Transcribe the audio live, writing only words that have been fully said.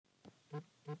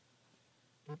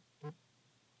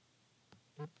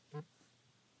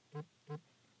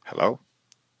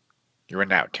You are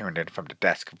now tuned in from the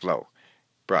Desk of Low,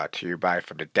 brought to you by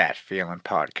from the Dat Feeling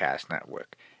Podcast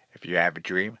Network. If you have a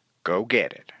dream, go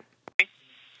get it.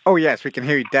 Oh yes, we can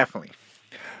hear you definitely.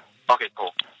 Okay,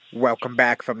 cool. Welcome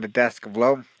back from the Desk of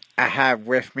Low. I have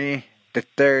with me the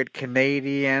third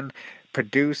Canadian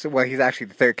producer. Well, he's actually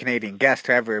the third Canadian guest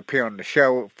to ever appear on the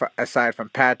show, aside from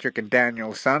Patrick and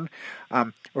Daniel's son.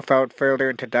 Without further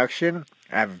introduction,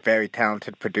 I have a very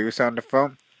talented producer on the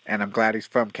phone, and I'm glad he's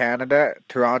from Canada,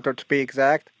 Toronto to be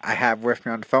exact. I have with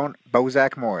me on the phone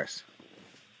Bozak Morris.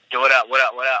 Yo, what up?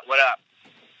 Well,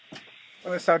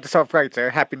 let's start this off right, sir.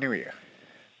 Happy New Year.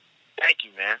 Thank you,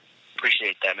 man.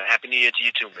 Appreciate that, man. Happy New Year to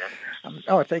you too,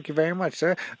 man. Thank you very much,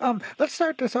 sir. Let's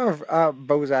start this off,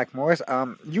 Bozak Morris.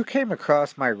 You came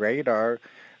across my radar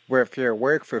with your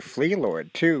work for Flea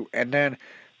Lord, too, and then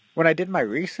when I did my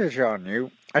research on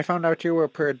you, I found out you were a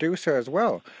producer as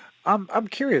well. I'm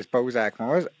curious, Bozak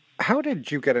Morris, how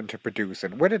did you get into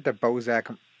producing? Where did the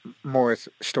Bozak Morris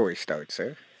story start,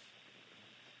 sir?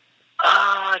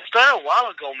 It started a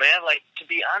while ago, man. Like, to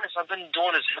be honest, I've been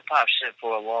doing this hip-hop shit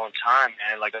for a long time,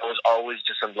 man. Like, I was always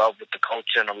just in love with the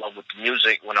culture and in love with the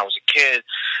music when I was a kid.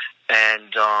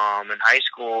 And, in high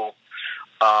school,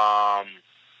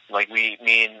 like, me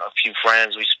and a few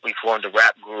friends, we formed a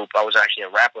rap group. I was actually a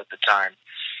rapper at the time.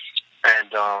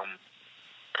 And,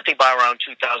 I think by around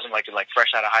 2000, like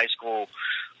fresh out of high school,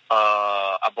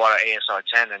 I bought an ASR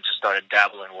 10 and just started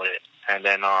dabbling with it. And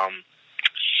then,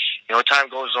 time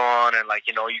goes on, and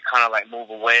you kind of move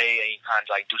away, and you kind of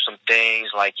do some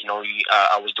things.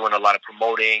 I was doing a lot of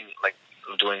promoting,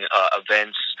 doing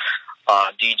events,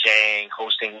 DJing,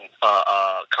 hosting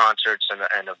concerts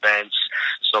and events.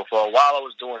 So for a while, I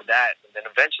was doing that, and then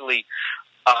eventually,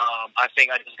 I think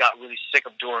I just got really sick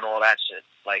of doing all that shit.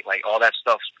 Like all that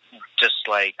stuff. Just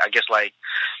I guess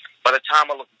by the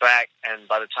time I looked back, and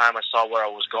by the time I saw where I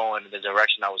was going, the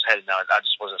direction I was heading, I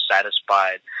just wasn't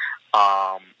satisfied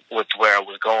with where I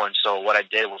was going. So what I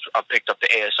did was I picked up the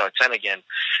ASR 10 again,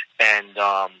 and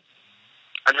I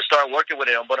just started working with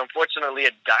it. But unfortunately,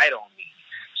 it died on me.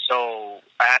 So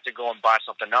I had to go and buy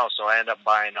something else. So I ended up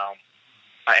buying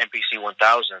an MPC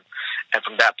 1000, and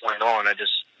from that point on, I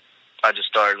just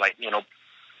started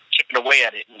chipping away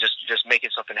at it and just making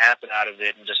something happen out of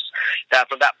it, and just that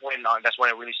from that point on, that's when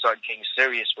I really started getting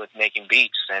serious with making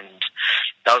beats, and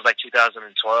that was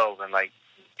 2012, and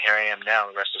here I am now.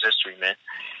 The rest is history,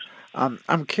 man.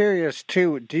 I'm curious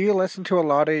too. Do you listen to a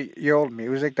lot of your old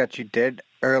music that you did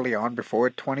early on before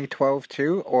 2012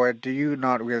 too, or do you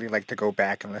not really like to go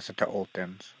back and listen to old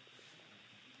things?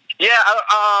 Yeah,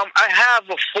 I have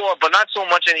before, but not so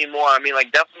much anymore. I mean,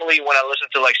 definitely when I listen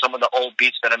to some of the old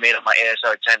beats that I made on my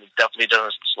ASR 10, it definitely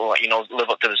doesn't live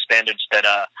up to the standards that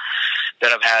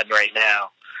I've had right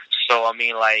now. So I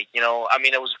mean,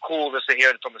 it was cool just to hear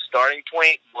it from the starting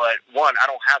point. But one, I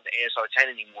don't have the ASR 10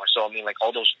 anymore, so I mean,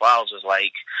 all those files is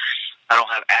I don't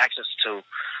have access to.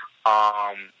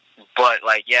 But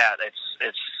yeah,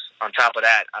 it's on top of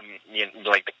that. I'm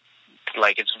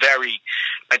it's very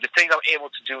the things I'm able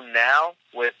to do now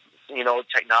with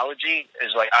technology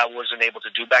is I wasn't able to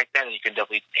do back then, and you can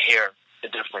definitely hear the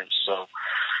difference. So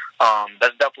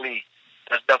that's definitely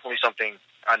something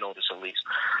I notice, at least.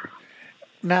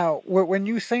 Now, when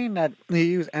you saying that you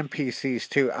use MPCs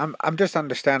too, I'm just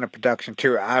understanding production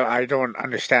too. I don't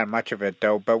understand much of it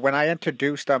though. But when I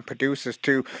introduced producers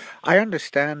too, I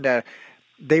understand that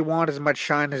they want as much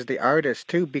shine as the artist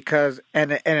too, because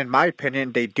and in my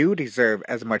opinion, they do deserve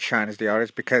as much shine as the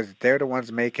artist, because they're the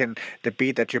ones making the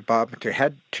beat that you're bobbing to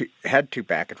head to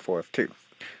back and forth too.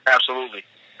 Absolutely,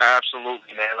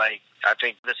 man. I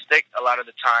think the stick a lot of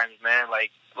the times, man.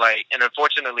 And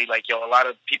unfortunately, a lot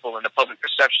of people in the public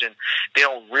perception, they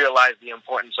don't realize the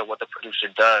importance of what the producer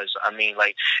does. I mean,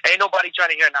 ain't nobody trying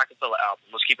to hear an acapella album.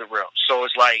 Let's keep it real. So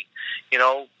it's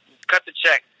cut the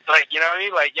check. You know what I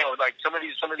mean?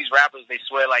 Some of these rappers, they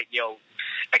swear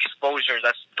exposure,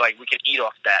 that's we can eat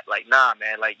off that. Nah,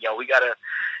 man. We gotta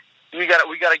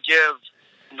give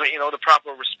the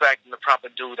proper respect and the proper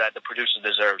due that the producer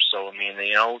deserves. So I mean,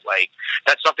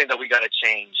 that's something that we gotta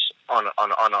change on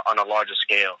a larger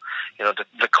scale.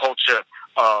 The culture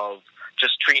of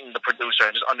just treating the producer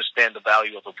and just understand the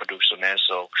value of a producer, man.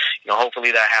 So,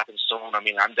 hopefully that happens soon. I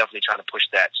mean, I'm definitely trying to push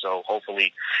that. So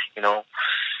hopefully,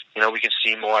 we can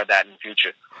see more of that in the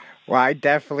future. Well, I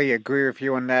definitely agree with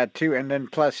you on that too. And then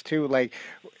plus too,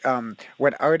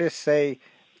 when artists say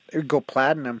go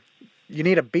platinum, you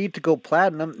need a beat to go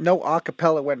platinum. No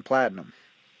acapella went platinum.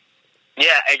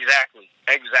 Yeah, exactly.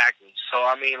 So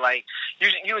I mean,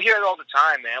 you hear it all the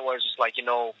time, man. Where it's just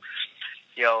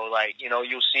like,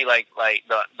 you'll see like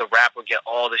the rapper get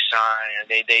all the shine, and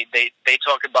they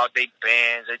talk about their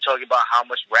bands, they talk about how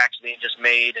much racks they just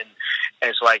made, and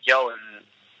it's like, and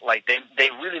like they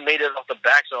really made it off the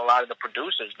backs of a lot of the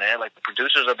producers, man. Like the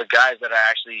producers are the guys that are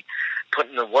actually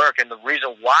putting the work, and the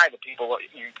reason why the people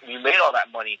you made all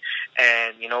that money,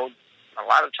 and a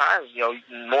lot of times,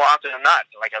 more often than not,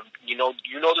 like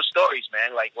the stories,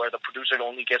 man. Like where the producer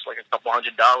only gets like a couple $100,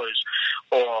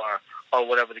 or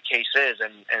whatever the case is,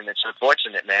 and it's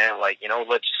unfortunate, man. Like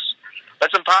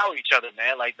let's empower each other,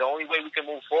 man. Like the only way we can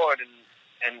move forward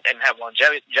and have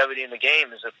longevity in the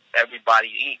game is if everybody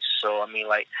eats. So I mean,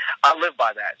 like I live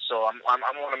by that. So I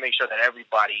want to make sure that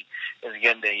everybody is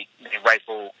getting the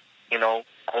rightful,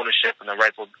 ownership and the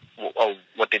rightful of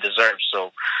what they deserve.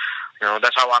 So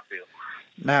that's how I feel.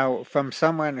 Now, from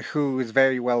someone who is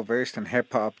very well versed in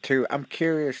hip hop too, I'm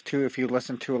curious too if you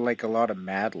listen to like a lot of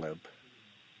Madlib.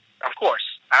 Of course,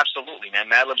 absolutely, man.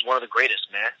 Madlib's one of the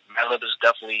greatest, man. Madlib is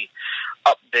definitely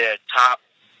up there, top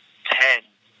 10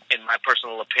 in my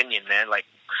personal opinion, man. Like,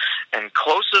 and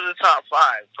close to the top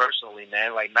 5 personally,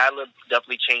 man. Like Madlib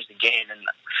definitely changed the game. And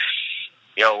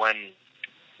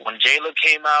when J-Lib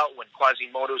came out, when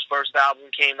Quasimodo's first album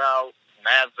came out,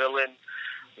 Mad Villain,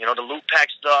 the Loot Pack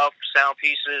stuff, sound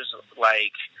pieces,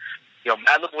 like,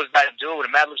 Madlib was that dude,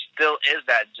 and Madlib still is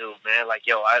that dude, man. Like,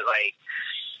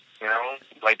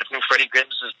 like the new Freddie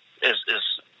Gibbs is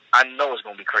I know it's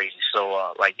gonna be crazy.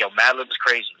 So, Madlib is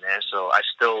crazy, man. So I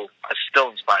still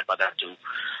inspired by that dude.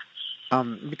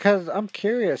 Because I'm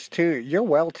curious too, you're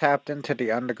well tapped into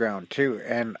the underground too,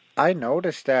 and I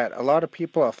noticed that a lot of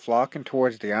people are flocking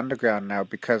towards the underground now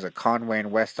because of Conway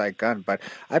and Westside Gun, but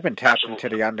I've been tapped into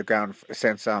Absolutely. the underground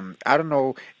since, I don't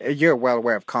know, you're well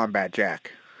aware of Combat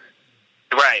Jack.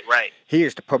 Right, right, He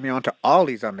used to put me onto all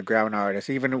these underground artists,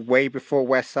 even way before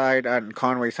Westside and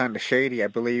Conway signed to Shady, I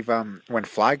believe, when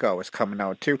Flygo was coming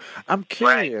out too. I'm right.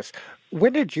 curious,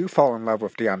 when did you fall in love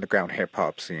with the underground hip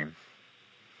hop scene?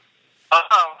 I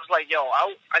was like,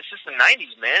 it's just the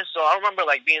 '90s, man. So I remember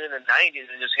like being in the '90s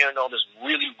and just hearing all this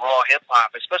really raw hip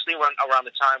hop, especially around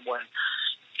the time when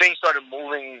things started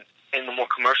moving in the more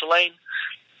commercial lane.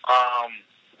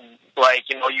 Like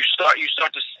you start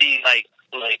to see like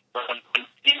when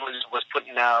he was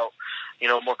putting out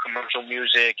more commercial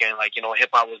music, and like hip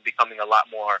hop was becoming a lot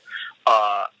more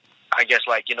I guess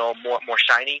like more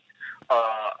shiny.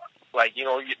 Like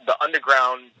the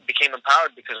underground became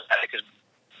empowered because of that, because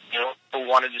who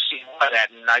wanted to see more of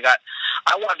that, and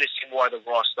I wanted to see more of the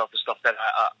raw stuff, the stuff that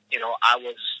I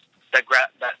was that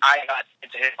I got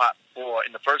into hip hop for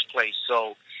in the first place.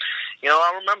 So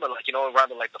I remember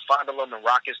around like the Fondulum and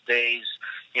Raucous days,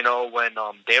 when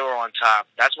they were on top.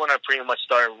 That's when I pretty much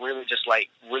started really just like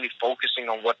really focusing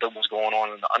on what was going on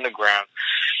in the underground,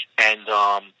 and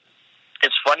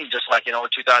it's funny, just like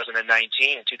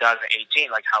 2019 and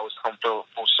 2018, like how it's come full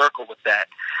circle with that.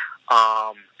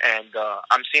 And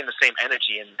I'm seeing the same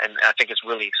energy, and I think it's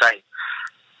really exciting.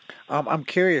 I'm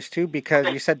curious too because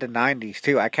you said the '90s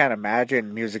too. I can't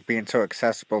imagine music being so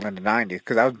accessible in the '90s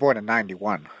because I was born in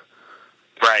 '91.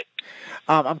 Right.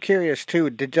 I'm curious too.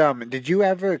 Did you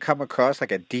ever come across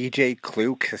like a DJ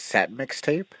Clue cassette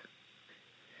mixtape?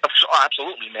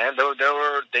 Absolutely, man. They were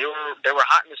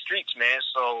hot in the streets, man.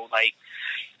 So like,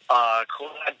 Clue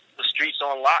had the streets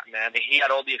on lock, man. He had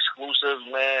all the exclusives,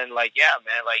 man. Like, yeah,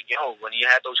 man. Like, when you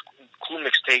had those Clue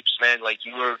mixtapes, man, like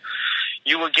you were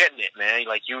getting it, man.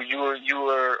 Like you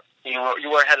were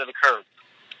ahead of the curve.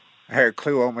 I heard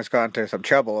Clue almost got into some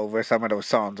trouble over some of those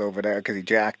songs over there because he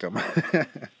jacked them.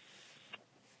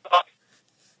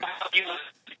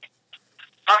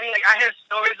 I mean, like I hear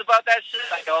stories about that shit.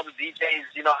 Like all the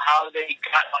DJs, how they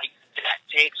got like DAT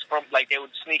tapes from, like they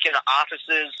would sneak into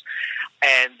offices,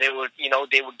 and they would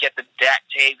get the DAT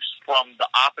tapes from the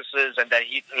offices, and that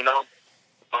he,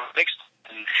 mixed.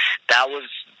 And that was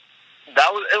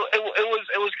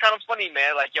it was kind of funny,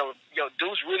 man. Like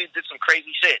dudes really did some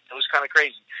crazy shit. It was kind of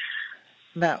crazy.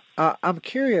 Now, I'm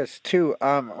curious too.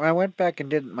 When I went back and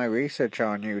did my research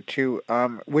on you too,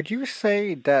 would you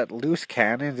say that Loose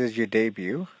Cannons is your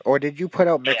debut, or did you put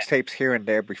out Yeah. mixtapes here and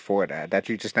there before that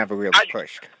you just never really I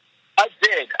pushed? I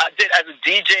did as a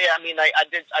DJ. I mean, I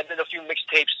did a few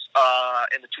mixtapes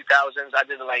in the 2000s. I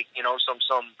did like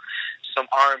some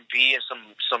R&B and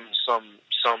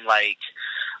some like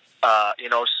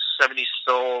 70s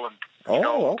soul, and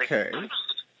Oh, okay.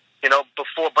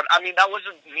 before. But I mean, that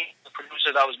wasn't me as a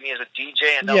producer. That was me as a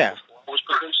DJ, and that was Yeah. before I was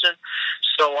producing.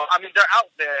 So I mean, they're out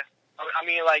there. I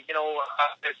mean, like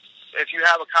if you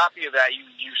have a copy of that,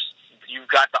 you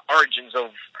got the origins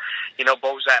of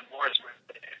Bozat Morris.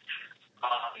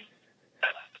 Um,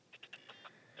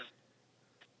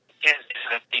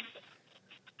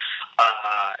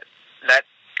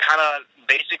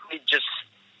 really just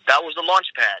that was the launch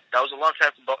pad. That was the launch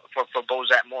pad for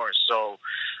Bozak Morris. So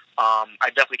I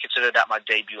definitely consider that my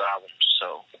debut album.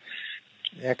 So.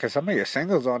 Yeah, because some of your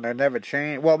singles on there never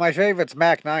change. Well, my favorite's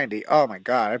Mac 90. Oh my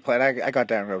god, I got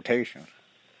that in rotation.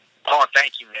 Oh,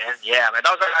 thank you, man. Yeah, man.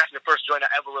 That was actually the first joint I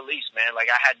ever released, man. Like,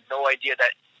 I had no idea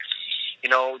that,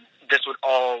 this would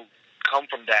all come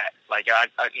from that. Like, I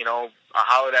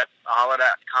hollered at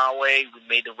Conway. We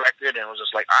made the record, and it was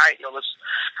just like, all right,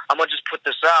 I'm gonna just put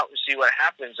this out and see what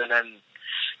happens, and then,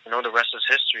 the rest is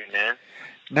history, man.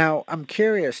 Now, I'm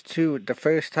curious too. The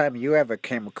first time you ever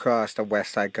came across a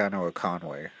Westside Gunn or a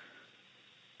Conway?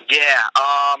 Yeah.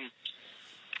 I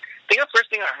think the first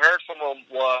thing I heard from him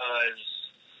was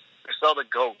Griselda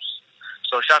Ghost.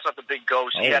 So shouts out to Big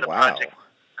Ghost. He had a project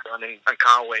on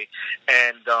Conway,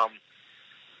 and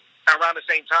around the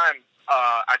same time,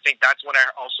 I think that's when I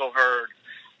also heard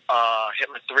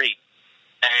Hitler 3,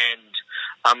 and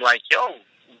I'm like, yo,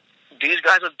 these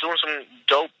guys are doing some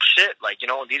dope shit. Like,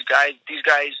 these guys,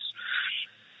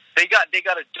 they got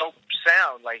a dope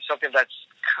sound, like something that's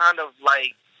kind of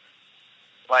like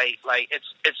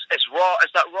it's raw.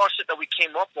 It's that raw shit that we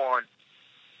came up on,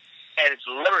 and it's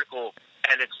lyrical,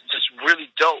 and it's just really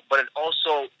dope. But it's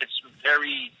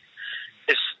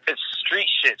street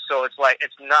shit. So it's like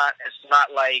it's not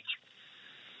like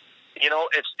it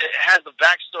has the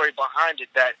backstory behind it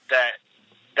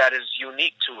that is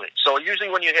unique to it. So usually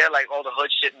when you hear like all the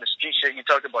hood shit and the street shit, you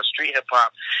talk about street hip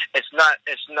hop. It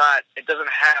doesn't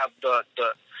have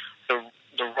the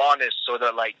rawness or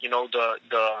the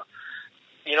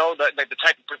the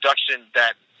type of production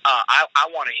that I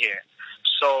want to hear.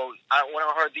 So when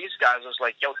I heard these guys, I was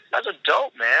like, yo, these guys are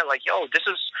dope, man. Like, yo,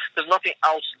 there's nothing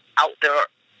else out there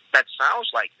that sounds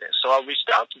like this. So I reached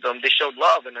out to them. They showed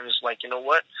love, and then it's like, you know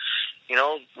what?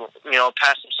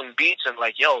 Pass them some beats, and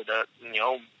like, yo,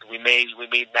 we made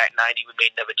Mac 90, we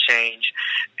made Never Change,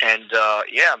 and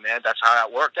yeah, man, that's how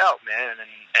that worked out, man,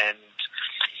 and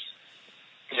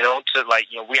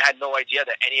we had no idea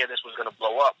that any of this was gonna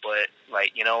blow up, but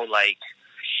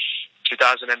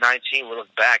 2019, we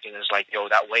look back and it's like, yo,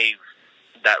 that wave,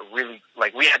 that really,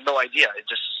 like, we had no idea. It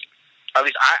just, at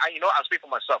least I'll speak for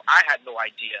myself. I had no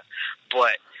idea,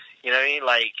 but you know what I mean,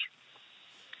 like.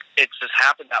 It just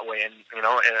happened that way, and and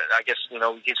I guess we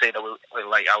can say that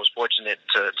I was fortunate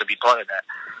to be part of that.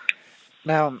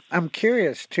 Now, I'm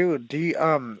curious too. Do you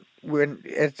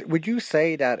would you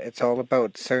say that it's all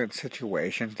about certain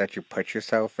situations that you put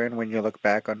yourself in when you look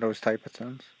back on those type of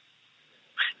things?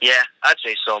 Yeah, I'd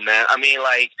say so, man. I mean,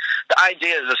 like, the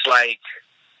idea is just like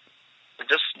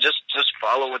just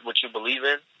follow with what you believe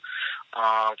in.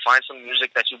 Find some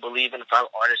music that you believe in, find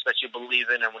artists that you believe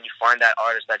in, and when you find that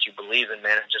artist that you believe in,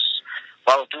 man, just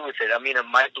follow through with it. I mean, it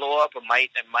might blow up, it might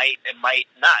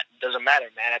not. It doesn't matter,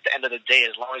 man. At the end of the day,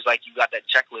 as long as like you got that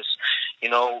checklist,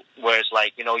 where it's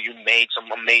like, you made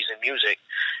some amazing music,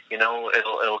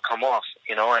 it'll come off,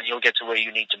 and you'll get to where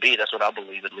you need to be. That's what I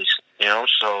believe, at least,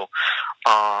 So,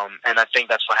 and I think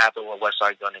that's what happened with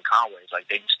Westside Gunn and Conway. Like,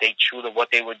 they stayed true to what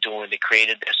they were doing. They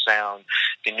created their sound.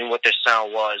 They knew what their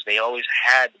sound was. They always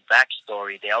had the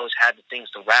backstory. They always had the things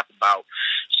to rap about.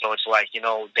 So it's like,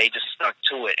 they just stuck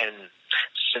to it. And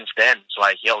since then, it's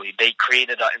like, yo, they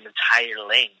created an entire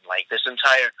lane. Like, this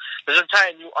entire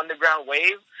new underground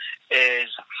wave is,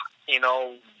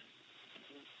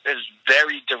 is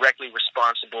very directly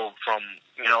responsible from,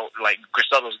 like,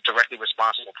 Griselda's directly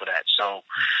responsible for that. So,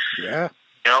 yeah.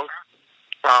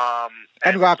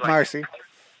 And Rock Marcy.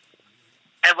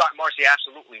 And Rock Marcy,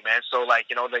 absolutely, man. So, like,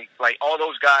 like all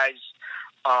those guys,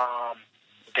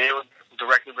 they were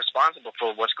directly responsible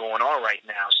for what's going on right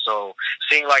now. So,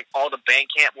 seeing, like, all the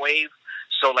Bandcamp wave,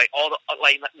 so, like, all the,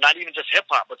 like, not even just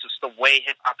hip-hop, but just the way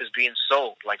hip-hop is being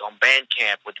sold, like, on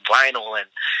Bandcamp with vinyl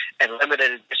and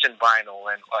limited edition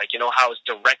vinyl, and, like, how it's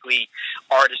directly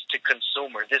artist to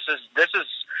consumer. This is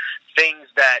things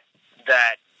that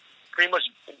pretty much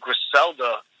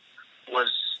Griselda was,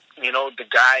 the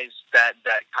guys that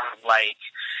kind of, like,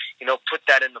 put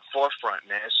that in the forefront,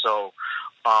 man. So,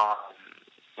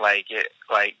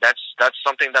 that's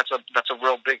something that's a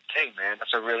real big thing, man.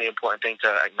 That's a really important thing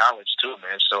to acknowledge too,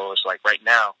 man. So it's like right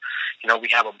now, we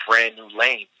have a brand new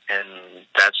lane, and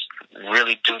that's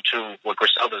really due to what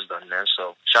Griselda's done, man.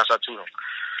 So shouts out to them.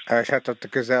 Shout out to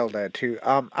Griselda too.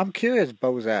 I'm curious,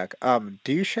 Bozak.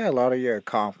 Do you share a lot of your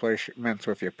accomplishments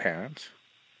with your parents?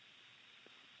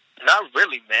 Not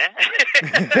really, man.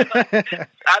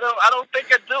 I don't think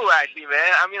I do, actually,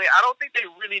 man. I mean, like, I don't think they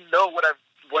really know what I've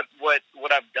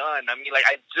done. I mean, like,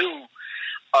 I do,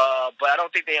 but I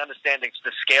don't think they understand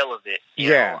the scale of it. You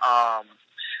know?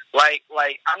 like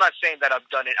I'm not saying that I've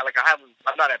done it. Like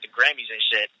I'm not at the Grammys and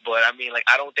shit. But I mean, like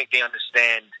I don't think they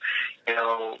understand, you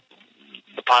know,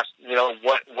 you know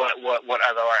what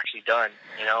I've actually done.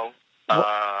 You know,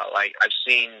 Well, like I've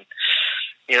seen,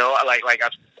 you know,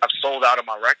 I've sold out of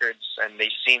my records, and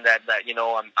they've seen that you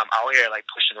know I'm out here like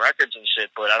pushing records and shit.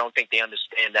 But I don't think they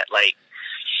understand that, like,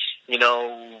 you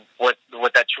know, what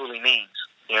that truly means.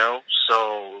 You know,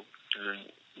 so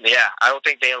yeah, I don't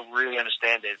think they really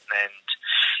understand it, and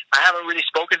I haven't really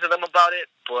spoken to them about it.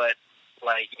 But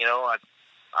like, you know,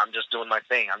 I'm just doing my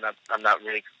thing. I'm not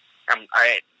really I'm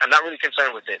not really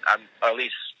concerned with it. I'm, or at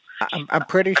least I'm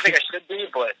pretty I sure. think I should be,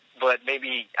 but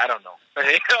maybe I don't know.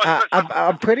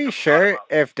 I'm pretty Thought sure about.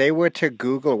 if they were to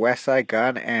Google West Side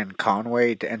Gun and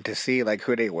Conway and to see like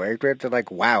who they worked with, they're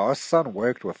like, "Wow, our son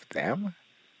worked with them."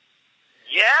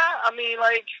 Yeah, I mean,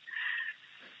 like,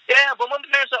 yeah, but my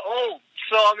parents are old,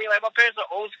 so I mean, like, my parents are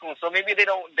old school, so maybe they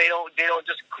don't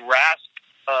just grasp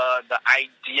the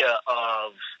idea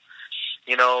of,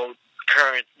 you know,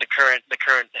 the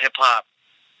current hip hop,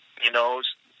 you know,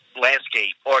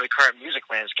 landscape, or the current music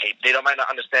landscape. They don't might not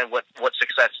understand what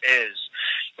success is,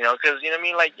 you know, because, you know what I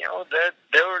mean, like, you know,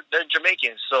 they're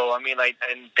Jamaicans, so I mean, like,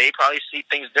 and they probably see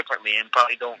things differently and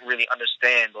probably don't really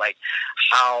understand like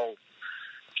how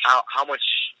how much,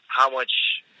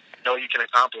 you know, you can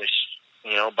accomplish,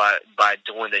 you know, by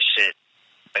doing this shit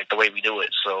like the way we do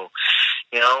it. So,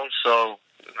 you know,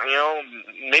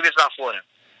 maybe it's not for them.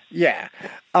 Yeah.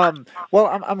 Well,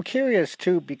 I'm curious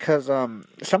too because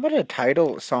some of the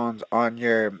title songs on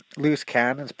your Loose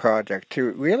Cannons project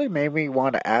too really made me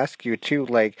want to ask you too,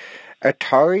 like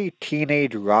Atari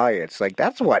Teenage Riots. Like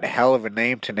that's one hell of a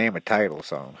name to name a title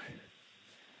song.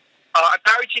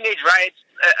 Atari Teenage Riot.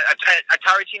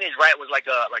 Atari Teenage Riot was like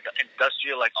an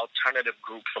industrial, like, alternative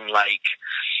group from like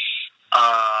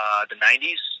the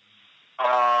 '90s.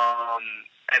 Um,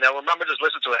 and I remember just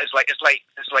listening to it. It's like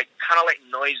kind of like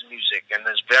noise music, and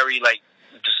it's very like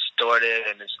distorted,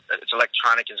 and it's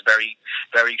electronic. It's very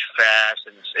fast,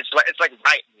 and it's like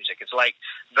riot music. It's like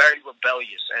very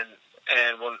rebellious.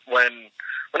 And when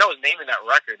I was naming that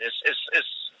record, it's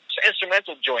an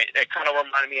instrumental joint. It kind of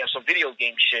reminded me of some video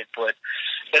game shit, but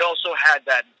it also had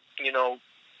that, you know,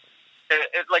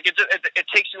 it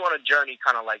takes you on a journey,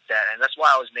 kind of like that, and that's why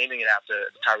I was naming it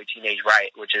after Atari Teenage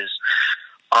Riot, which is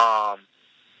um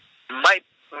might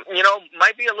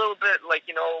might be a little bit like,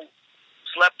 you know,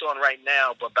 slept on right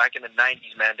now, but back in the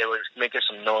 '90s, man, they were making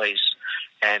some noise,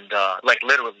 and like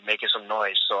literally making some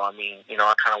noise. So I mean, you know,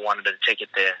 I kind of wanted to take it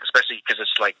there, especially because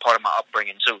it's like part of my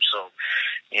upbringing too. So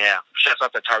yeah, shouts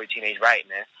out to Atari Teenage Riot,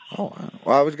 man. Oh,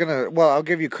 well, I was gonna. Well, I'll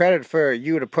give you credit for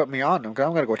you to put me on them because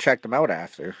I'm gonna go check them out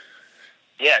after.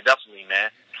 Yeah, definitely, man.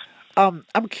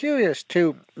 I'm curious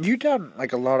too. You done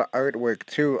like a lot of artwork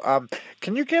too.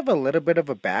 Can you give a little bit of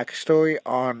a backstory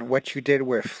on what you did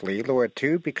with Flea Lord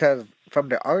too? Because from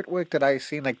the artwork that I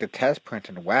seen, like the test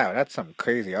printing, wow, that's some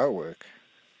crazy artwork.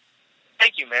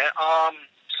 Thank you, man.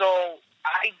 So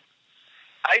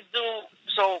I do.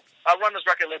 So I run this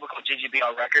record label called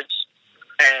GGBR Records,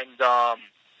 and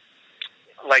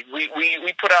like we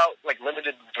put out like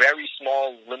very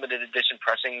small, limited edition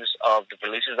pressings of the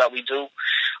releases that we do.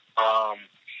 Um,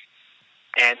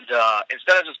 and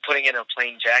instead of just putting in a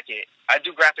plain jacket, I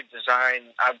do graphic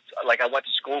design. I went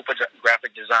to school for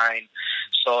graphic design,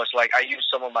 so it's like I use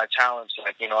some of my talents,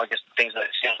 like, you know, I guess things that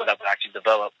I've actually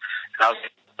developed. And I was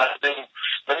like,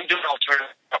 let me do an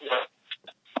alternative.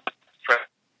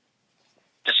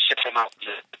 Just ship them out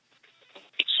to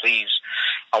sleeves.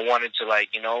 I wanted to, like,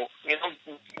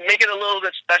 make it a little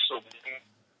bit special. You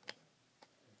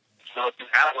know, if you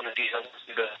have one of these, I want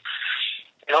you to,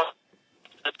 you know,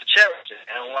 to cherish it.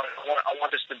 And I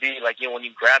want this to be like, you know, when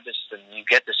you grab this and you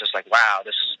get this, it's like, wow,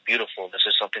 this is beautiful. This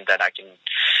is something that I can,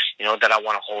 you know, that I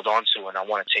want to hold on to, and I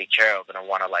want to take care of, and I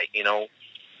want to, like, you know,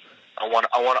 I want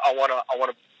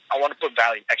to put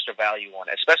extra value on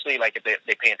it, especially like if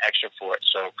they pay an extra for it.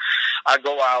 So I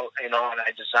go out, you know, and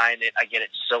I design it. I get it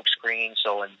silk screen,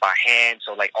 so, and by hand.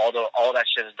 So like all that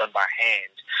shit is done by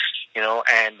hand, you know,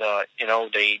 and you know,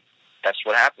 that's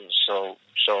what happens. So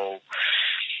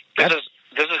this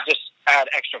is just add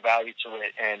extra value to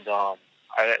it, and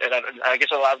I guess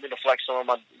it allows me to flex some of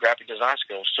my graphic design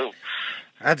skills too.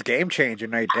 That's game changing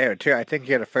right there too. I think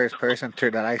you're the first person to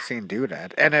that I've seen do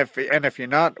that. And if you're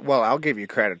not, well, I'll give you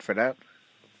credit for that.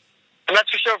 I'm not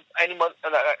too sure if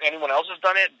anyone else has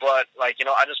done it, but like, you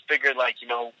know, I just figured, like, you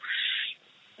know,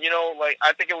 like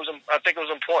I think it was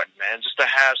important, man, just to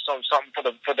have something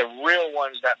for the real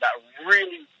ones that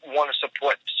really want to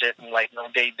support shit, and, like, you know,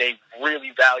 they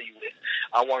really value it.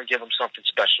 I want to give them something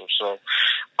special. So,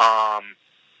 I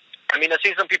mean, I've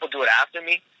seen some people do it after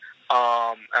me,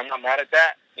 I'm not mad at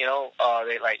that.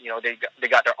 They they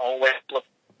got their own way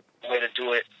to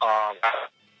do it. Um,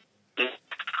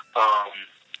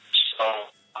 so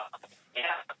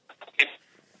yeah,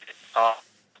 uh,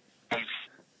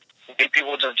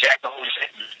 people just jack the whole shit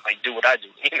and like do what I do.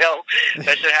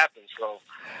 That shit happens. So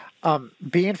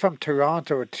Being from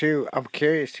Toronto too, I'm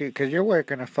curious too, because you're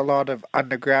working with a lot of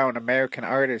underground American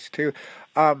artists too.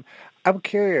 Um, I'm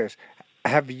curious,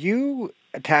 have you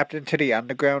tapped into the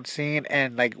underground scene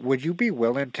and like, would you be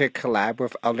willing to collab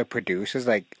with other producers,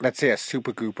 like let's say a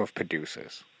super group of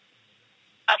producers?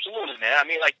 absolutely, man. I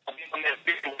mean, like I'm a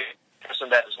big person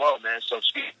that as well, man. So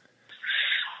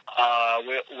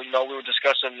we were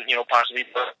discussing, possibly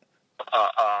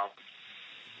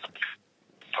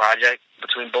project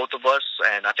between both of us,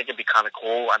 and I think it'd be kind of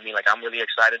cool. I mean, like I'm really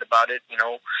excited about it.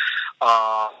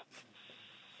 Uh,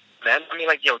 man. I mean,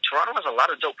 like Toronto has a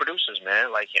lot of dope producers,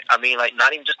 man. Like I mean, like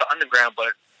not even just the underground,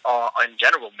 but in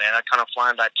general, man. I kind of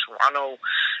find that Toronto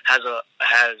has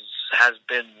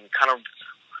been kind of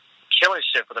killing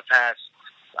shit for the past,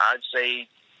 I'd say,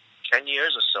 10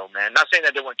 years or so, man. Not saying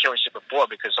that they weren't killing shit before,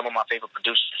 because some of my favorite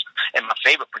producers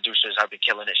have been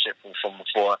killing this shit from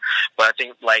before. But I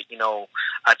think,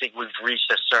 I think we've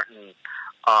reached a certain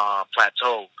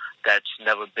plateau that's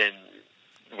never been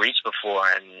reached before,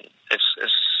 and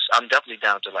I'm definitely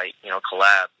down to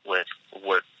collab with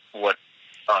what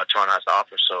Toronto has to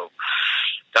offer. So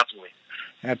definitely.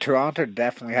 Yeah, Toronto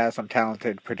definitely has some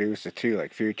talented producers too,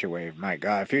 like Future Wave. My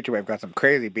God, Future Wave got some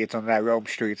crazy beats on that Rome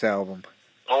Streets album.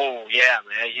 Oh yeah,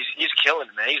 man, he's killing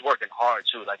it, man. He's working hard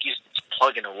too. Like he's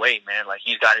plugging away, man. Like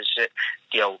he's got his shit.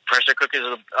 Pressure Cook is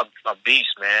a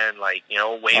beast, man. Like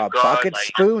Wave Guard, Bucket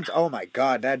Spoons. Oh my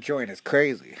God, that joint is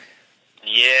crazy.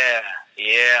 Yeah,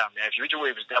 man. Future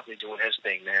Wave is definitely doing his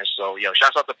thing, man. So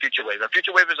shouts out to Future Wave. And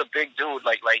Future Wave is a big dude.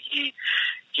 Like he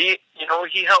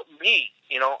helped me,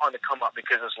 on the come up,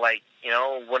 because it's like,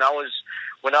 when I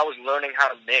was learning how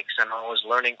to mix and I was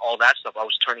learning all that stuff, I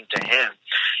was turning to him.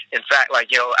 In fact, I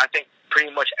think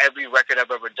pretty much every record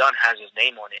I've ever done has his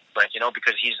name on it, but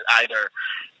because he's either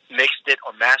mixed it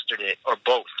or mastered it or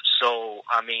both. So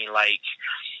I mean,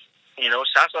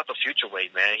 shouts out to Future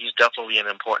Wave, man. He's definitely an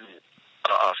important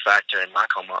factor in my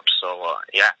come up. So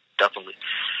yeah, definitely.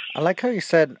 I like how you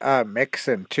said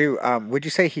mixing too. Would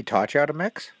you say he taught you how to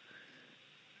mix?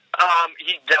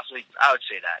 I would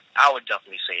say that. I would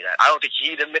definitely say that. I don't think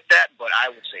he'd admit that, but I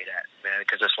would say that, man,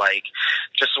 because it's like,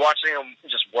 just watching him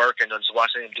just work and just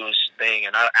watching him do his thing,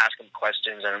 and I ask him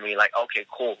questions, and be like, okay,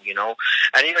 cool,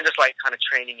 and even just kind of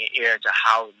training your ear to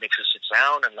how mixes should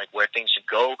sound and where things should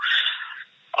go.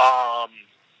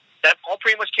 That all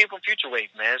pretty much came from Future Wave,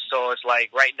 man. So it's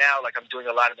right now, I'm doing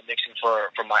a lot of the mixing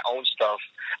for my own stuff.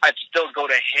 I'd still go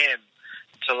to him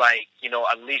to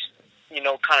at least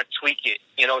kind of tweak it,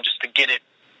 just to get it,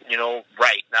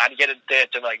 right. Now I'd get it there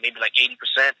to maybe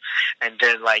 80%, and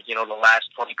then the last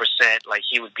 20%,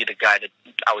 he would be the guy that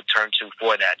I would turn to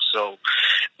for that. So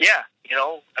yeah,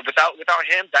 without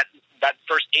him, that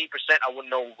first 8%, I wouldn't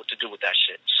know what to do with that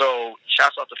shit. So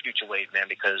shouts out to Future Wave, man,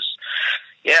 because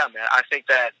yeah, man, I think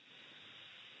that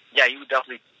you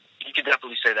could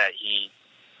definitely say that he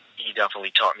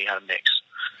definitely taught me how to mix.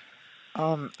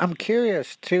 I'm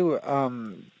curious too.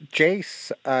 Jay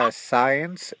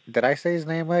Science. Did I say his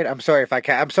name right? I'm sorry if I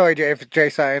can't. I'm sorry if Jay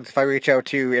Science. If I reach out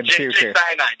to you in future. Jay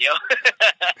Cyanide, yo.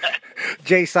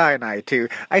 Jay Cyanide too.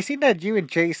 I seen that you and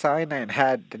Jay Cyanide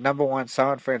had the #1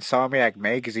 song for Insomniac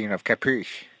magazine of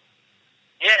Caprice.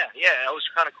 Yeah, it was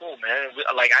kind of cool, man.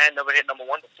 I had never hit #1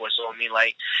 before, so I mean,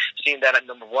 seeing that at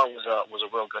 #1 was a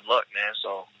real good look, man.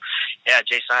 So yeah,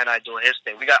 Jay Cyanide doing his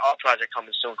thing. We got our project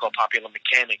coming soon called Popular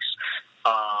Mechanics,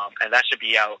 and that should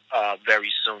be out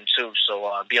very soon too.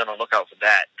 So be on the lookout for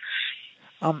that.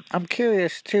 I'm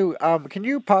curious too. Can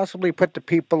you possibly put the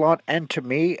people on and to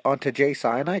me onto Jay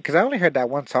Cyanide? Because I only heard that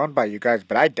one song by you guys,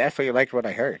 but I definitely liked what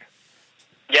I heard.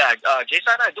 Yeah, Jay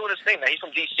Cyanide doing his thing, man. He's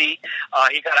from DC. He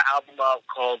got an album out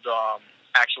called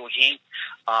Actual Heat.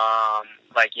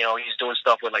 He's doing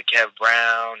stuff with Kev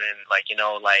Brown and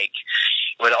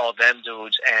with all them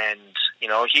dudes, and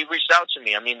he reached out to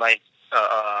me. I mean, by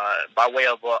way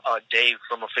of Dave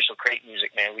from Official Crate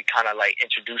Music, man, we kind of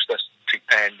introduced us to,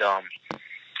 and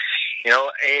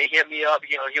he hit me up.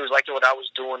 He was liking what I was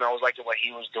doing. I was liking what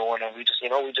he was doing, and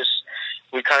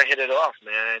we kind of hit it off,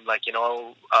 man.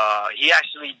 He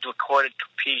actually recorded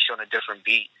Capiche on a different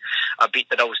beat, a beat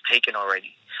that I was taking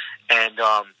already, and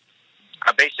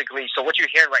so what you're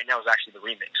hearing right now is actually the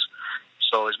remix.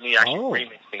 So it's me actually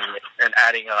remixing it and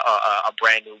adding a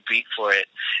brand new beat for it,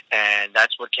 and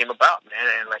that's what came about, man.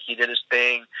 And he did his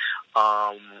thing.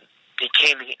 He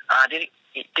came.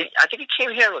 I think he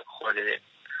came here and recorded it.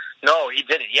 No, he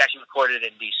didn't. He actually recorded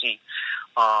it in D.C.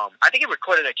 I think he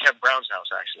recorded it at Kev Brown's house,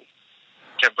 actually.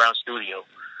 Kev Brown's studio.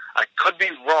 I could be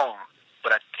wrong,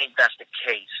 but I think that's the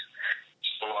case.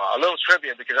 So a little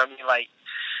trivia, because I mean, like,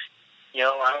 you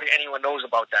know, I don't think anyone knows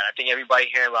about that. I think everybody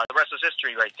here, about the rest is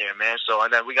history right there, man. So,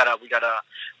 and then we got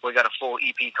a full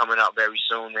EP coming out very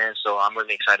soon, man. So I'm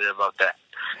really excited about that.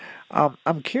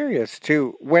 I'm curious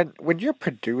too. When you're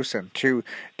producing too,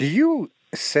 do you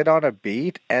sit on a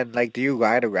beat and like do you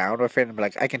ride around with it and be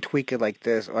like I can tweak it like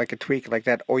this or I can tweak it like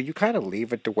that, or you kind of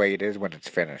leave it the way it is when it's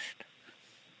finished?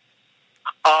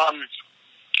 Um,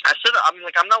 I mean,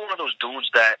 like, I'm not one of those dudes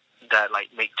that like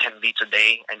make 10 beats a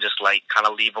day and just like kind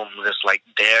of leave them just like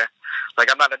there. Like,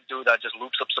 I'm not a dude that just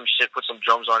loops up some shit, puts some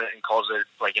drums on it, and calls it,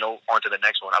 like, you know, onto the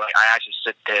next one. I actually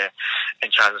sit there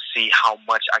and try to see how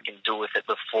much I can do with it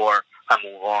before I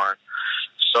move on.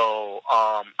 So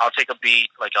I'll take a beat,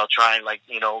 like, I'll try and, like,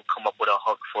 you know, come up with a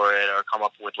hook for it, or come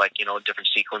up with, like, you know, different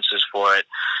sequences for it.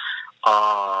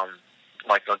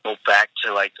 Like, I'll go back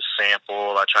to, like, the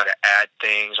sample. I'll try to add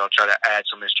things. I'll try to add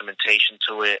some instrumentation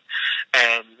to it.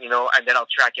 And, you know, and then I'll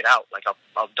track it out. Like,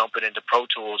 I'll dump it into Pro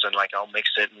Tools, and, like, I'll mix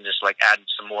it and just, like, add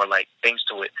some more, like, things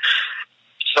to it.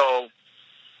 So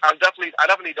I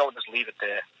definitely don't just leave it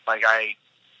there. Like, I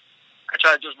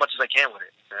try to do as much as I can with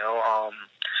it, you know.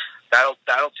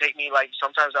 That'll take me, like,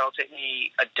 sometimes that'll take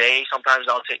me a day, sometimes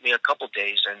that'll take me a couple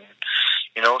days, and,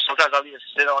 you know, sometimes I'll even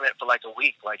sit on it for like a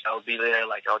week. Like, I'll be there,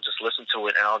 like, I'll just listen to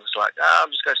it, and I'll just like, I'm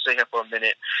just gonna sit here for a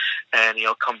minute, and, you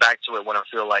know, come back to it when I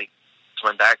feel like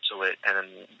coming back to it, and,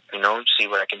 you know, see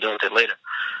what I can do with it later.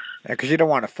 Yeah, because you don't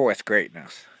want to force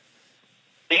greatness.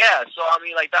 Yeah, so I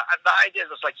mean, like, the idea is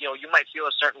just like, you know, you might feel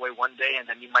a certain way one day, and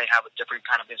then you might have a different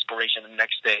kind of inspiration the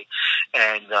next day,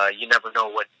 and you never know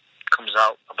what comes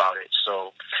out about it.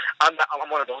 So I'm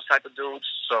one of those type of dudes.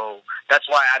 So that's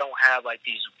why I don't have like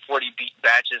these 40 beat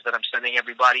batches that I'm sending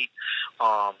everybody.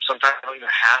 Sometimes I don't even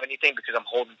have anything because I'm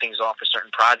holding things off for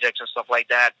certain projects and stuff like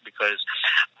that, because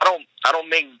I don't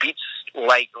make beats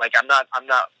like I'm not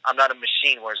a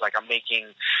machine where it's like I'm making,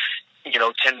 you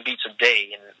know, 10 beats a day,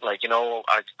 and, like, you know,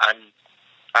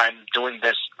 I'm doing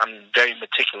this. I'm very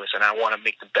meticulous, and I want to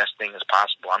make the best thing as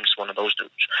possible. I'm just one of those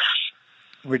dudes.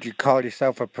 Would you call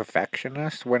yourself a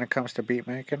perfectionist when it comes to beat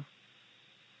making?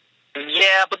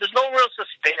 Yeah, but there's no real such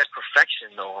thing as perfection,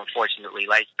 though. Unfortunately,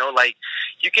 like, you know, like,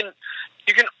 you can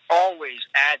always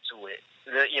add to it.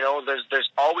 You know, there's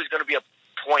always going to be a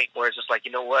point where it's just like,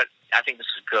 you know what, I think this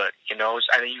is good. You know,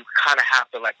 and you kind of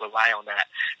have to, like, rely on that,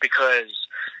 because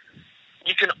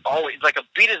you can always, like, a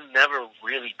beat is never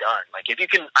really done. Like, if you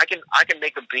can, I can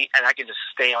make a beat and I can just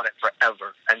stay on it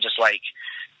forever and just, like,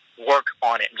 work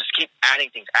on it and just keep adding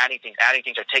things,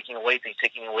 or taking away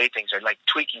things, or, like,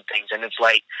 tweaking things. And it's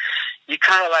like, you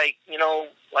kind of, like, you know,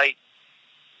 like,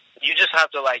 you just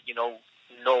have to, like, you know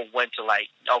when to, like,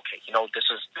 okay, you know, this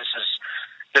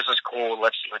is cool.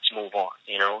 Let's move on.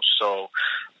 You know, so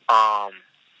I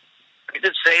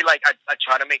did say, like, I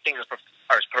try to make things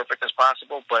as perfect as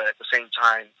possible, but at the same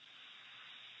time,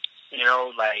 you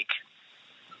know, like,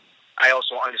 I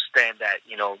also understand that,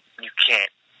 you know,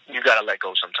 you gotta let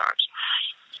go sometimes.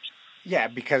 Yeah,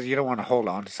 because you don't want to hold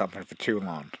on to something for too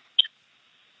long.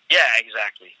 Yeah,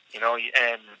 exactly. You know,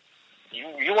 and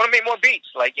you want to make more beats.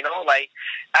 Like, you know, like,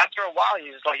 after a while,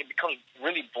 you just, like, it becomes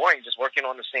really boring just working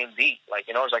on the same beat. Like,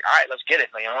 you know, it's like, all right, let's get it.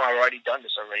 Like, you know, I've already done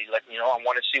this already. Like, you know, I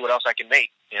want to see what else I can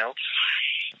make. You know.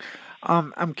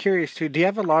 I'm curious too. Do you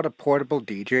have a lot of portable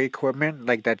DJ equipment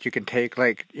like that you can take,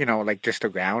 like, you know, like just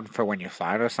around for when you're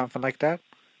flying or something like that?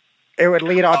 It would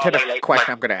lead on to the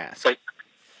question I'm gonna ask.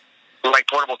 Like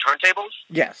portable turntables?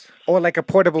 Yes, or like a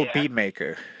portable beat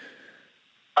maker.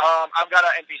 I've got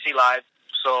an MPC Live,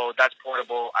 so that's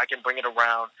portable. I can bring it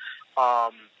around.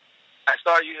 I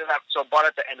started using that, so I bought it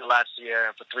at the end of last year,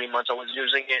 and for 3 months I was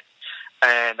using it,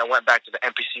 and I went back to the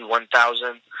MPC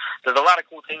 1000. There's a lot of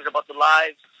cool things about the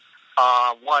Live.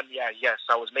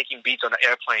 I was making beats on the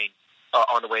airplane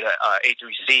on the way to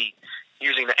A3C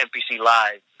using the MPC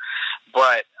Live,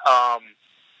 but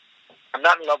I'm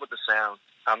not in love with the sound.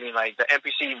 I mean, like, the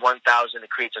MPC 1000, it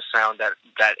creates a sound that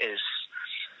is,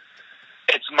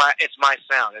 it's my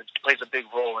sound. It plays a big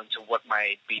role into what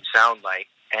my beats sound like,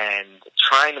 and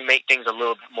trying to make things a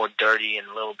little bit more dirty and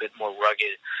a little bit more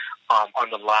rugged on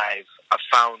the Live, I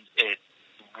found it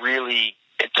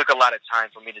took a lot of time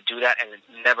for me to do that, and it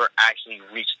never actually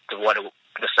reached the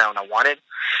sound I wanted.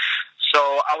 So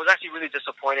I was actually really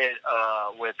disappointed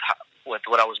with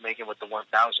what I was making with the 1000.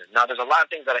 Now, there's a lot of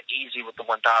things that are easy with the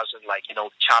 1000, like, you know,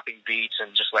 chopping beats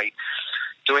and just, like,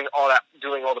 doing all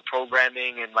the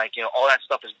programming, and, like, you know, all that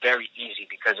stuff is very easy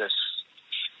because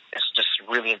it's just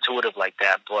really intuitive like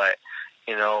that. But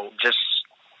just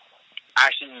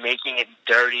actually making it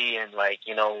dirty and like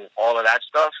all of that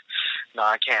stuff. No,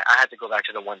 I can't. I had to go back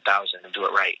to the 1000 and do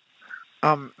it right.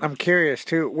 I'm curious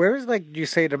too. Where is like you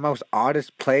say the most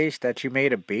oddest place that you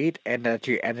made a beat and that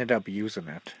you ended up using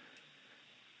it?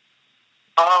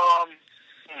 Um,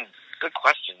 Good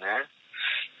question, man.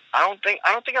 I don't think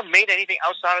I've made anything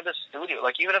outside of the studio.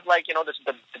 Like even if like the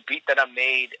beat that I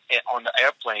made on the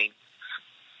airplane,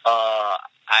 I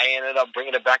ended up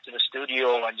bringing it back to the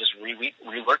studio and just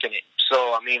reworking it.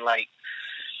 So I mean, like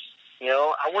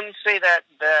I wouldn't say that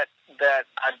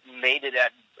I've made it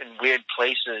in weird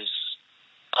places.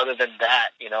 Other than that,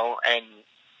 and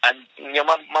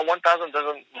my 1000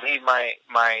 doesn't leave my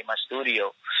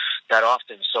studio that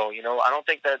often. So I don't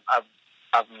think that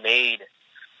I've made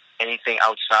anything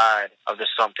outside of the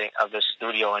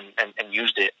studio and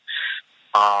used it.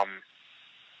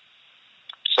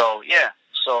 So yeah.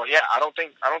 I don't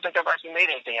think I've actually made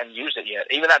anything and used it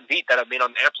yet. Even that beat that I made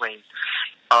on the airplane,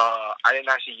 I didn't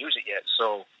actually use it yet.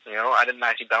 So I didn't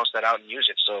actually bounce that out and use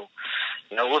it. So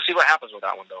we'll see what happens with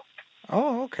that one though.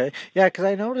 Oh, okay. Yeah, because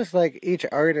I noticed like each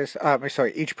artist,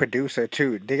 each producer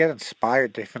too, they get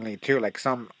inspired differently too. Like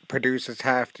some producers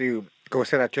have to go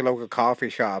sit at your local coffee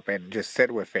shop and just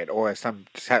sit with it, or some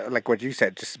like what you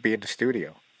said, just be in the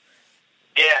studio.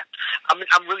 Yeah,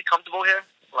 I'm really comfortable here.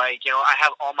 Like I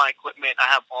have all my equipment, I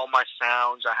have all my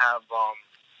sounds, I have a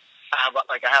Moog,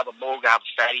 I have a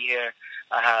Fatty here,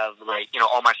 I have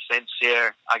all my synths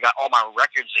here, I got all my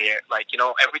records here. Like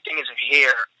everything is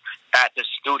here at the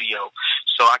studio,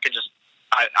 so I can just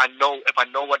I know if I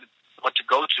know what to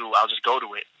go to, I'll just go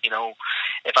to it.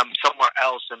 If I'm somewhere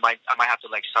else, I might have to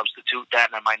like substitute that,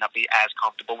 and I might not be as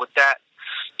comfortable with that.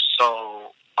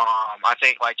 So I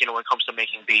think when it comes to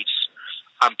making beats,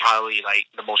 I'm probably like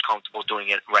the most comfortable doing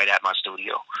it right at my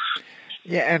studio.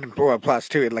 Yeah, and well, plus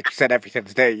too, like you said,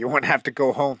 everything's there. You won't have to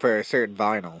go home for a certain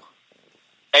vinyl.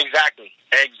 Exactly,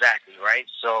 right?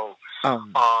 So,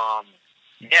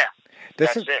 yeah,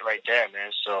 that's it right there,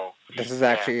 man. So this is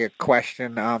actually a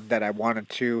question that I wanted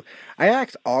to. I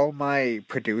asked all my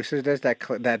producers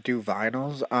that do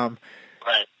vinyls.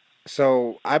 Right.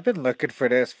 So I've been looking for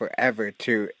this forever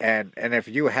too, and if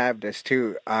you have this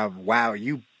too, wow,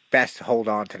 you best hold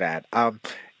on to that.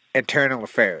 Internal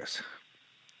Affairs.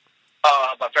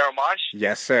 By Pharoah Monch?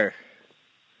 Yes, sir.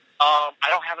 I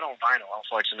don't have it on vinyl,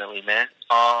 unfortunately, man.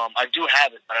 I do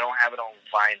have it, but I don't have it on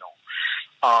vinyl.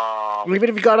 Even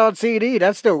if you got it on CD,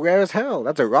 that's still rare as hell.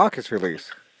 That's a raucous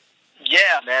release.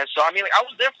 Yeah, man. So I mean, like, I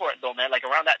was there for it though, man. Like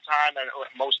around that time, and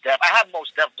Mos Def. I have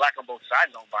Mos Def Black on Both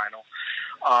Sides on vinyl.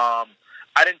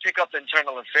 I didn't pick up the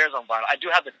Internal Affairs on vinyl. I do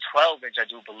have the 12-inch, I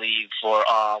do believe, for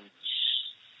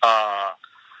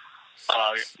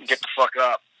Get the Fuck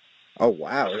Up. Oh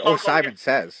wow! Oh, Simon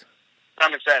Says.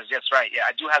 Simon Says, yes, right. Yeah,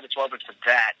 I do have the 12-inch for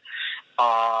that.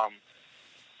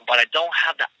 But I don't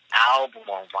have the album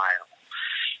on vinyl.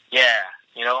 Yeah,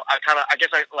 I guess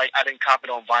I didn't cop it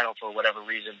on vinyl for whatever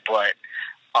reason, but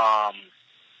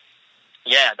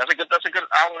yeah, that's a good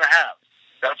album to have.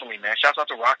 Definitely, man. Shouts out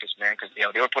to Rockets, man, because they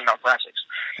were putting out classics.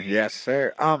 Yes,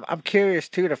 sir. I'm curious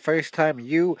too. The first time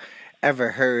you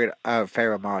ever heard of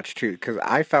Pharoah Monch too, because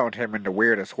I found him in the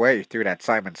weirdest way through that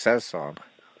Simon Says song.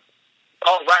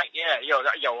 Oh right, yeah, yo.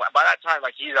 By that time,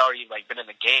 like he's already like been in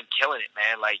the game, killing it,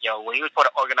 man. Like when he was part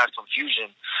of Organized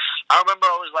Confusion, I remember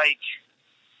I was like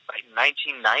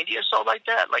 1990 or so, like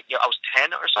that. Like I was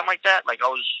 10 or something like that. Like I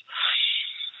know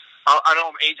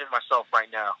I'm aging myself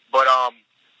right now, but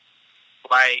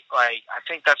like I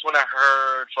think that's when I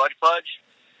heard Fudge Fudge,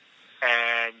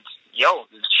 and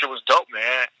this shit was dope,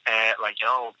 man. And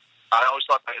I always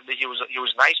thought that he was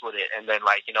nice with it. And then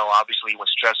obviously when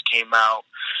Stress came out,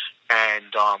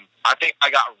 and I think I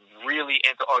got really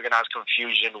into Organized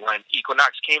Confusion when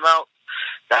Equinox came out.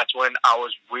 That's when I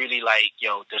was really like,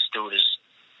 this dude is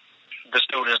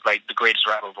like the greatest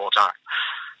rapper of all time.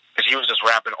 Because he was just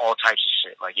rapping all types of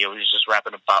shit. Like he was just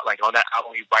rapping about on that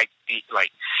album he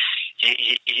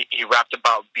rapped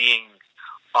about being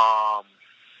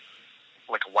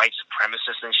like a white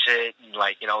supremacist and shit. And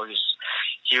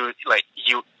he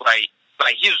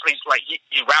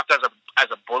rapped as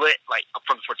a bullet, like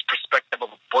from the perspective of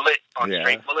a bullet on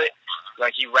Straight Bullet.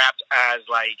 Like he rapped as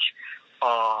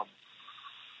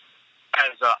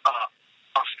as a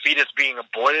fetus being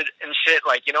aborted and shit. It's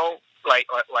like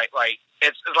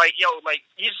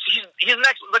he's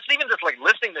next. Let's even just like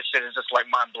listening to shit is just like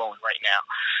mind blowing right now.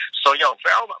 So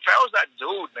Pharoah's that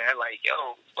dude, man.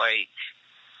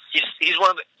 He's one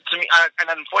of the, to me, and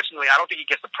unfortunately, I don't think he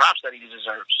gets the props that he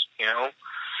deserves.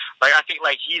 I think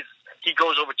he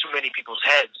goes over too many people's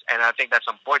heads, and I think that's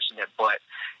unfortunate. But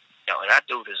Yo, that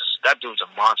dude's a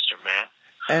monster, man.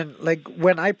 And like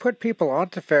when I put people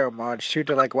onto Pheromone too,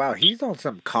 they're like, "Wow, he's on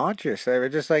some conscious." They were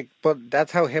just like, "But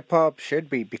that's how hip hop should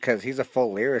be because he's a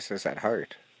full lyricist at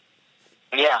heart."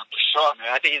 Yeah, for sure, man.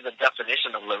 I think he's the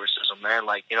definition of lyricism, man.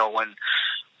 Like, you know, when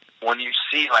you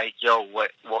see like, yo,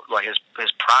 what like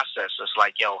his process is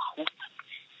like, yo,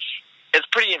 it's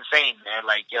pretty insane, man.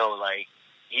 Like, yo, like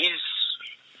he's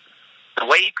the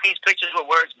way he paints pictures with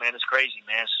words, man, is crazy,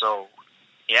 man. So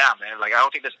yeah, man. Like, I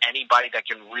don't think there's anybody that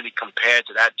can really compare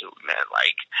to that dude, man.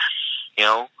 Like, you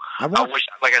know, I wish,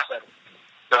 like I said.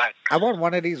 Go ahead. I want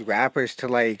one of these rappers to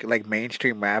like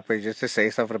mainstream rappers just to say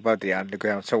something about the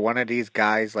underground, so one of these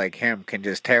guys like him can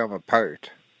just tear him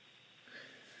apart.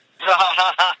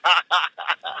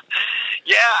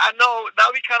 Yeah, I know.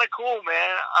 That'd be kind of cool,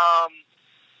 man.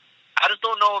 I just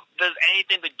don't know if there's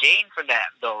anything to gain from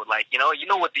that, though. Like, you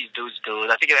know what these dudes do.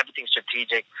 I think everything's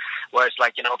strategic, where it's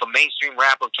like, you know, if a mainstream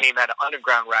rapper came at an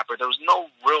underground rapper, there was no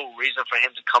real reason for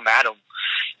him to come at him.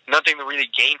 Nothing to really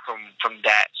gain from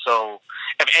that. So,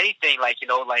 if anything, like, you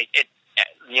know, like it,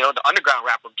 you know, the underground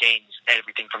rapper gains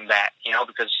everything from that, you know,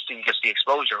 because he gets the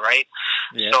exposure, right?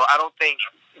 Yeah. So I don't think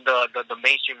the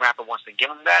mainstream rapper wants to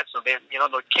give him that. So then, you know,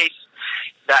 the case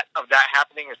of that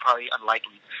happening is probably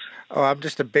unlikely. Oh, I'm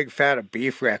just a big fan of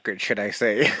Beef Records, should I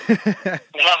say?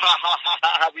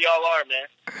 We all are,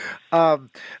 man.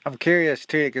 I'm curious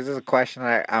too, because this is a question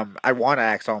I want to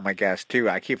ask all my guests too.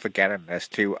 I keep forgetting this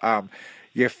too.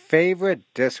 Your favorite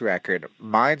diss record?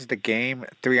 Mine's The Game,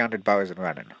 300 Bars and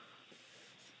Running.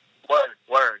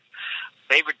 Word.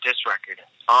 Favorite diss record?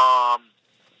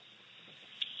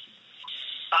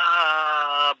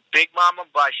 Big Mama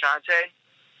by Shantae.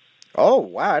 Oh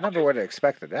wow, I never would have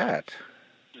expected that.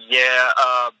 Yeah,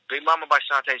 Big Mama by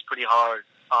Shantae is pretty hard.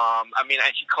 I mean,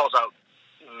 and she calls out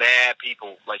mad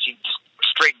people. Like, she just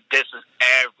straight disses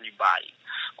everybody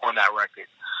on that record.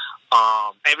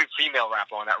 Every female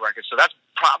rapper on that record. So that's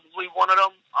probably one of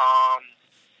them.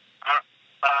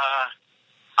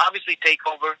 Obviously,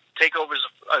 Takeover. Takeover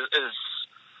is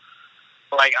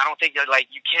like, I don't think that, like,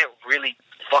 you can't really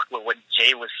fuck with what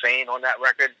Jay was saying on that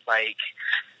record. Like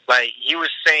he was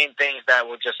saying things that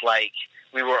were just like,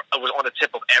 it was on the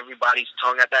tip of everybody's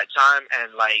tongue at that time,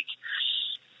 and like,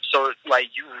 so like,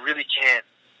 you really can't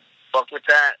fuck with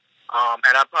that.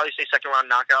 And I'd probably say Second Round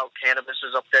Knockout, Cannabis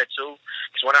is up there too.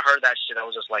 Because when I heard that shit, I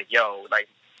was just like, yo, like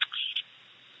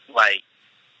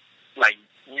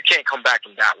you can't come back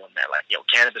from that one, man. Like, yo,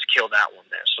 Cannabis killed that one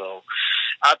there. So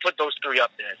I put those three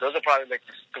up there. Those are probably like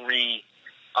the three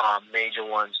major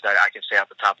ones that I can say off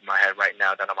the top of my head right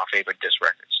now that are my favorite diss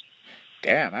records.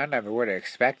 Damn, I never would have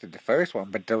expected the first one,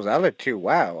 but those other two,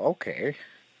 wow, okay.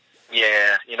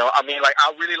 Yeah, you know, I mean, like,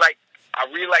 I really like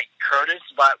Curtis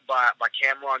by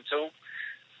Cameron too.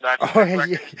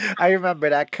 Yeah, I remember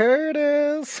that,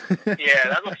 Curtis. Yeah,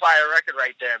 that's a fire record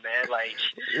right there, man. Like,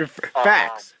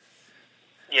 facts.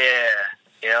 Yeah,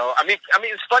 you know, I mean,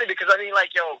 it's funny because I mean,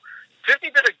 like, yo, 50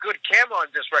 did a good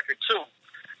Cameron diss record too,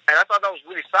 and I thought that was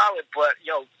really solid. But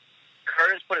yo,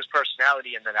 Curtis put his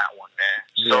personality into that one,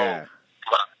 man. So. Yeah.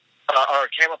 Or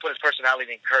Cameron put his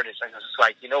personality in Curtis, and it's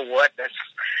like, you know what? This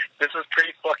is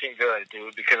pretty fucking good,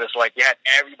 dude. Because it's like you had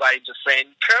everybody just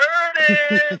saying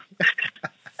Curtis, and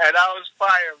that was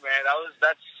fire, man.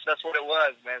 That's what it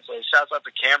was, man. So shouts out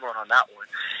to Cameron on that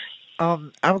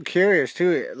one. I'm curious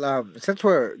too. Since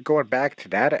we're going back to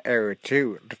that era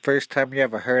too, the first time you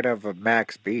ever heard of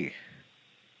Max B?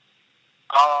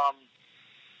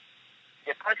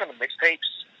 Yeah, probably from the mixtapes.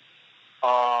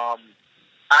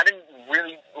 I didn't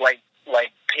really like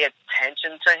pay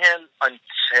attention to him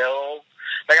until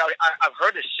like I've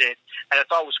heard his shit and I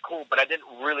thought it was cool, but I didn't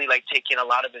really like take in a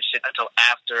lot of his shit until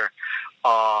after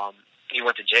he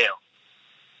went to jail,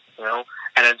 you know.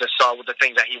 And I just saw the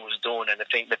things that he was doing and the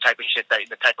type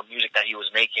of music that he was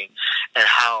making, and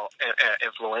how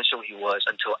influential he was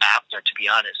until after. To be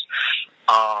honest,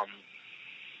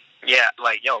 yeah,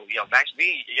 like yo, Max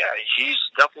B, yeah, he's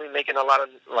definitely making a lot of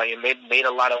made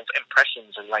a lot of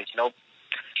impressions and like, you know,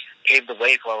 paved the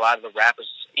way for a lot of the rappers,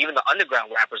 even the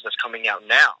underground rappers that's coming out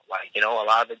now. Like, you know, a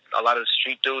lot of the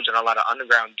street dudes and a lot of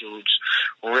underground dudes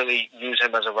really use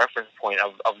him as a reference point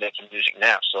of making music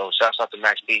now. So shouts out to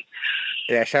Max B.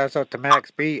 Yeah, shouts out to Max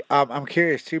B. I'm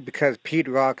curious too because Pete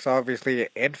Rock's obviously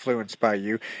influenced by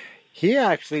you. He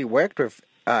actually worked with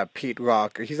Pete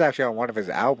Rock. He's actually on one of his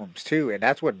albums too, and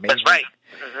that's what made. That's right.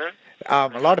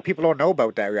 A lot of people don't know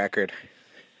about that record.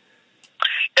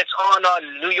 It's on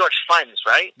New York's Finest,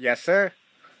 right? Yes, sir.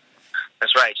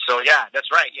 That's right. So yeah,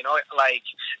 that's right. You know, like,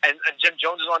 and Jim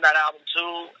Jones is on that album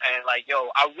too. And like, yo,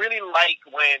 I really like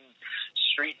when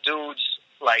street dudes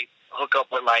like hook up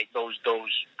with like those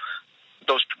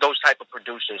type of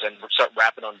producers and start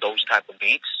rapping on those type of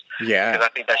beats. Yeah. Because I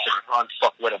think that should be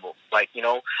unfuckwittable. Like, you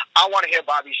know, I want to hear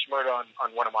Bobby Shmurda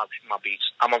on one of my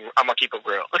beats. I'm gonna keep it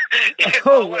real.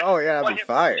 Oh, yeah, that'd be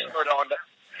fire.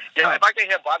 Yeah, if I can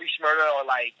hear Bobby Shmurda or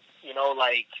like, you know,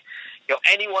 like, you know,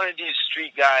 any one of these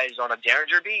street guys on a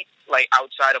Derringer beat, like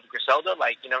outside of Griselda,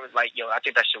 like, you know, like, you know, I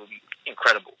think that shit would be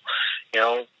incredible. You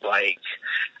know, like,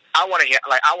 I want to hear,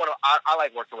 like, I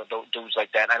like working with those dudes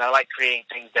like that, and I like creating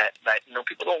things that you know,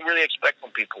 people don't really expect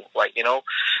from people. Like, you know,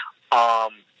 I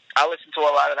listen to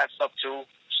a lot of that stuff too,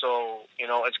 so, you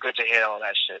know, it's good to hear all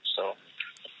that shit. So,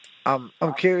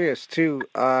 I'm curious too.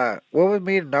 What was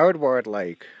me and Nardwuar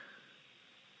like?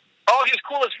 oh, he's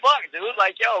cool as fuck, dude.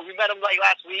 Like, yo, we met him like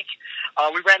last week.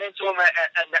 We ran into him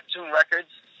at Neptune Records.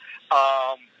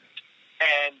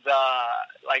 And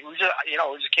like we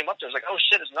just came up to us like, oh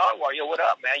shit, it's Nardwuar. Yo, what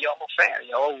up, man? Yo, I'm a fan.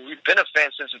 Yo, we've been a fan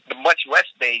since the Much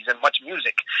West days and Much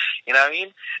Music. You know what I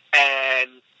mean? And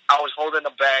I was holding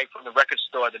a bag from the record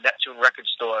store, the Neptune record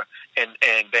store in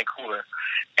Vancouver,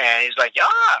 and he's like, yeah,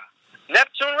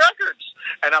 Neptune Records.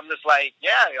 And I'm just like,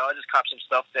 yeah, yo, I just copped some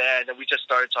stuff there. And then we just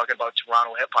started talking about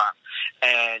Toronto hip hop,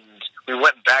 and we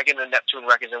went back into Neptune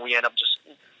Records, and we ended up just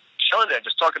chilling there,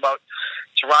 just talking about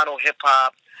Toronto hip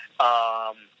hop.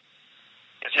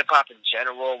 Hip hop in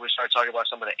general. We started talking about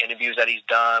some of the interviews that he's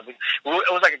done. It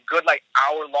was like a good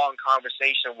hour long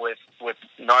conversation with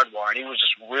Nardwuar, and he was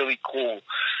just really cool.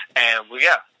 And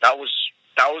that was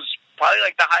probably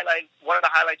like one of the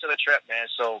highlights of the trip, man.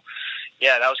 So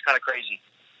yeah, that was kind of crazy.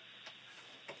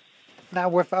 Now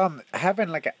with having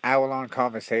like an hour long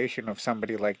conversation with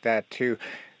somebody like that too.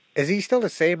 Is he still the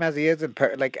same as he is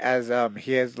as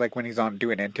he is like when he's on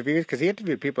doing interviews? Because he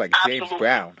interviewed people like Absolutely. James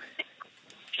Brown.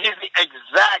 He's the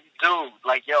exact dude.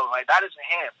 Like, yo, like that is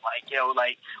him. Like, yo,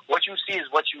 like what you see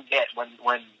is what you get when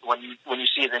you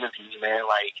see his interviews, man.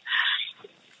 Like,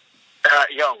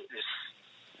 yo,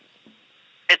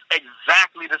 it's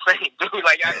exactly the same, dude.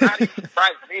 Like, it's not even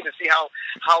surprised me to see how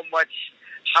much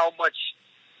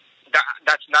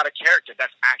that's not a character.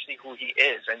 That's actually who he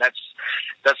is, and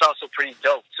that's also pretty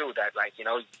dope too. That, like, you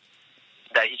know,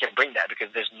 that he can bring that, because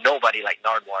there's nobody like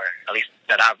Nardwuar, at least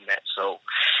that I've met. So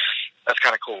that's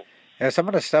kind of cool. Yeah, some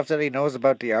of the stuff that he knows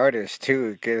about the artist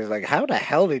too. Cause like, how the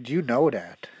hell did you know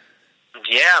that?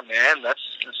 Yeah, man,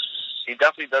 he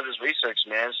definitely does his research,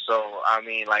 man. So I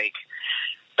mean, like,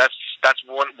 that's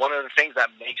one of the things that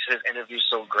makes his interviews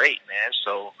so great, man.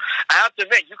 So I have to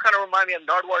admit, you kind of remind me of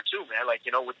Nardwuar too, man. Like,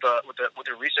 you know, with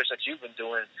the research that you've been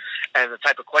doing and the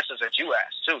type of questions that you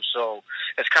ask too. So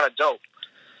it's kind of dope.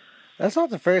 That's not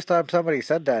the first time somebody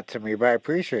said that to me, but I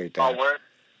appreciate that. Oh, word.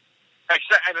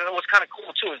 And it was kind of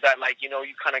cool too, is that, like, you know,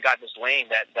 you kind of got this lane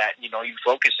that you know, you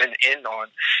focus in on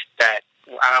that.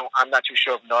 I'm not too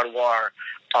sure if Nardwuar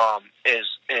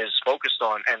is focused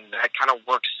on, and that kind of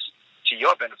works to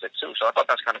your benefit too. So I thought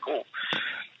that's kind of cool.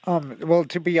 Well,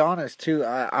 to be honest too,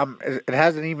 it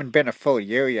hasn't even been a full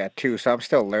year yet too, so I'm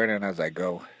still learning as I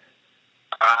go.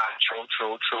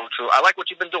 True. I like what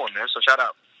you've been doing, man. So shout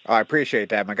out. Oh, I appreciate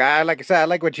that, my guy. Like I said, I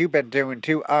like what you've been doing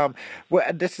too.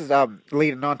 This is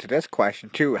leading on to this question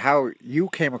too. How you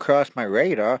came across my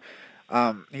radar?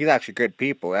 He's actually good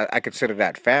people. I consider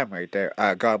that fam right there.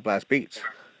 God Bless Beats.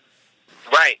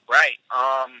 Right.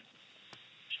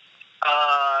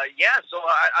 Yeah. So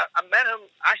I met him.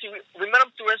 Actually, we met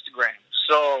him through Instagram.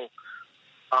 So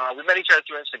we met each other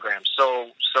through Instagram.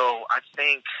 So I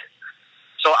think.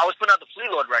 So I was putting out the Flea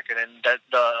Lord record, and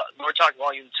the Lord Talk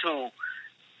Volume 2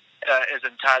 is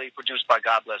entirely produced by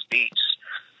God Bless Beats.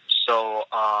 So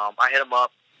I hit him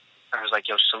up. I was like,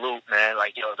 yo, salute, man.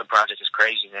 Like, yo, the project is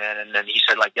crazy, man. And then he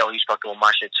said, like, yo, he's fucking with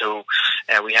my shit too.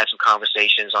 And we had some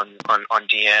conversations on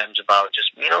DMs about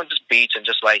just, you know, just beats and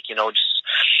just, like, you know,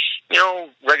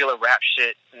 regular rap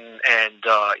shit. And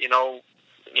you know,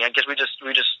 yeah, I guess we just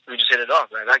hit it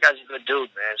off, man. That guy's a good dude,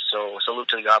 man. So salute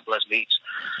to the God Bless Beats.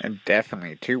 And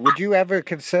definitely too. Would you ever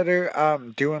consider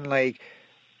doing like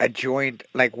a joint,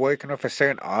 like working with a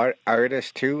certain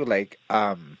artist too? Like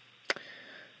I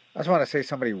just want to say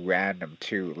somebody random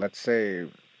too. Let's say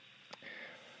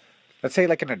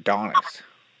like an Adonis.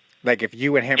 Like if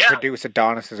you and him produce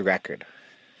Adonis's record.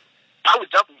 I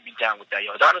would definitely be down with that,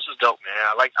 yo. Adonis is dope, man.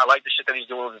 I like the shit that he's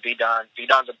doing with V-Don.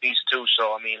 V-Don's a beast too,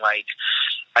 so I mean, like,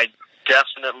 I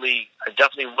definitely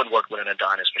would work with an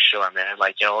Adonis for sure, man.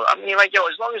 Like, you know, I mean, like, yo,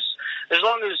 as long as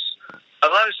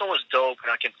someone's dope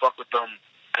and I can fuck with them,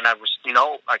 and I was, you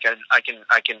know, I can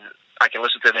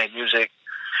listen to their music.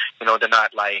 You know, they're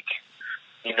not like,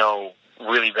 you know,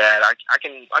 really bad. I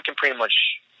can pretty much,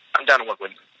 I'm down to work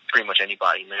with pretty much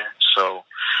anybody, man. So,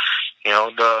 you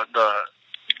know,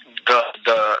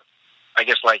 the I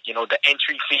guess like the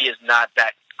entry fee is not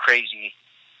that crazy,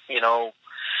 you know,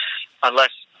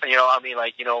 unless I mean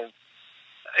like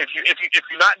if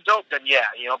you're not dope, then yeah,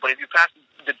 but if you pass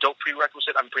the dope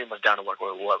prerequisite, I'm pretty much down to work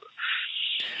with whoever.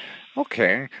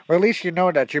 Okay. Well, at least you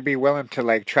know that you'd be willing to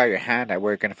like try your hand at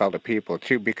working with other people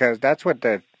too, because that's what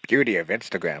the beauty of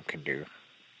Instagram can do.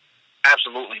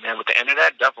 Absolutely, man. With the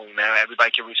internet, definitely, man.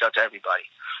 Everybody can reach out to everybody.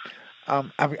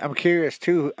 I'm curious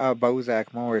too,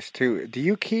 Bozak Morris too. Do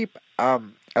you keep a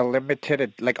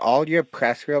limited like all your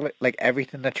press like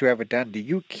everything that you ever done? Do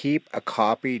you keep a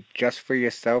copy just for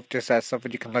yourself, just as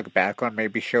something you can look back on,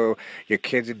 maybe show your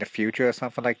kids in the future or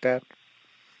something like that?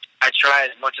 I try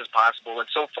as much as possible, and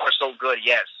so far so good.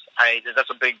 Yes, that's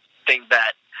a big thing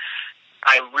that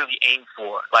I really aim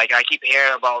for. Like I keep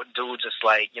hearing about dudes, just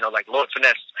like like Lord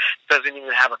Finesse doesn't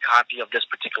even have a copy of this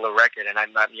particular record, and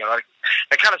I'm not,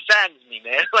 that kind of saddens me,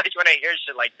 man. Like when I hear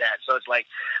shit like that. So it's like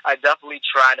I definitely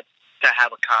try to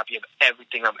have a copy of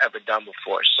everything I've ever done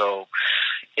before. So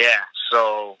yeah,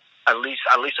 so at least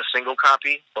a single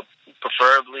copy, but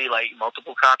preferably like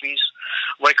multiple copies.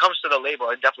 When it comes to the label,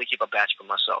 I definitely keep a batch for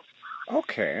myself.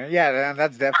 Okay, yeah,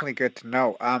 that's definitely good to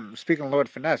know. Speaking of Lord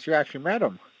Finesse, you actually met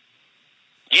him.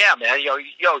 Yeah, man.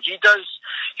 He does.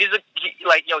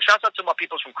 Like, shouts out to my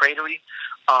peoples from Cratery.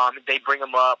 They bring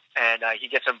him up, and he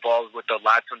gets involved with the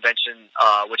live convention,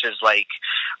 which is like,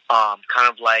 kind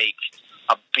of like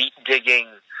a beat digging,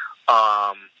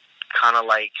 kind of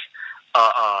like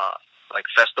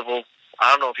festival. I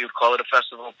don't know if you would call it a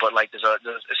festival, but like there's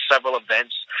several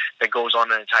events that goes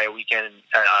on an entire weekend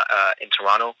in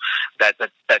Toronto that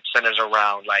centers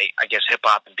around like I guess hip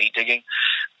hop and beat digging.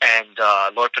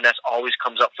 And Lord Finesse always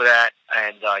comes up for that,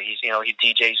 and he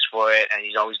DJs for it, and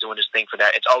he's always doing his thing for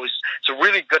that. It's a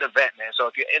really good event, man. So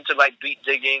if you're into like beat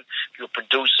digging, if you're a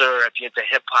producer, if you're into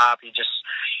hip hop, you just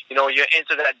you're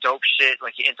into that dope shit,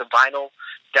 like you're into vinyl,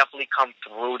 definitely come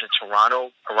through to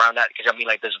Toronto around that, because I mean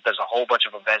like there's a whole bunch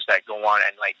of events that go on,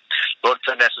 and like Lord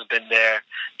Finesse has been there,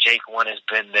 Jake One has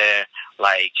been there,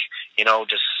 like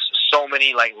just so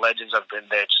many like legends have been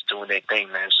there just doing their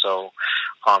thing, man. So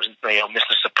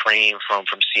Mr. Supreme from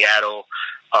Seattle,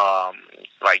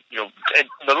 like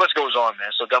the list goes on,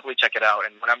 man. So definitely check it out.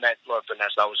 And when I met Lord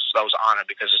Finesse, that was an honor,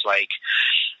 because it's like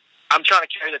I'm trying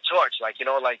to carry the torch, like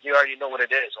like you already know what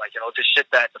it is, like the shit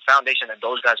that the foundation that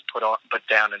those guys put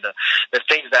down, and the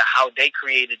things that how they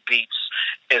created beats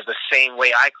is the same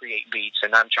way I create beats,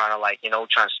 and I'm trying to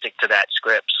trying to stick to that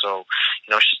script. So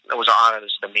it was an honor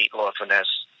to meet Lord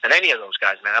Finesse and any of those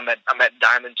guys, man. I met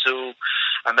Diamond too.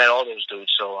 I met all those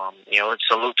dudes. So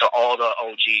salute to all the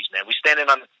OGs, man. We standing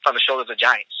on the shoulders of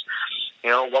giants.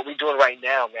 What we doing right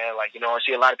now, man. Like I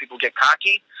see a lot of people get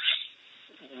cocky.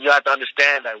 You have to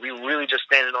understand that we really just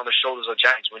standing on the shoulders of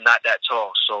giants. We're not that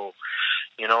tall, so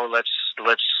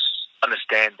let's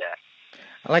understand that.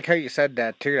 I like how you said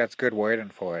that too. That's good wording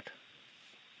for it.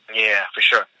 Yeah, for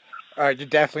sure. You're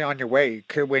definitely on your way.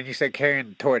 When you said carrying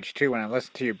the torch too, when I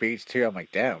listen to your beats too, I'm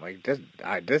like, damn, like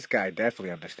this guy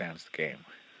definitely understands the game.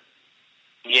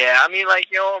 Yeah, I mean, like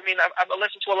I've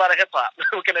listened to a lot of hip hop.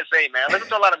 What can I say, man? I listen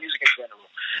to a lot of music in general.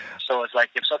 So it's like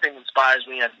if something inspires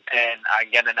me and I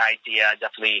get an idea, I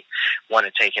definitely want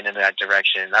to take it in that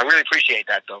direction. I really appreciate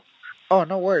that, though. Oh,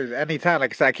 no worries. Anytime,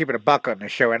 like I said, I keep it a buck on the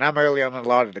show, and I'm early on a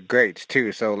lot of the greats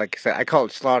too. So, like I said, I call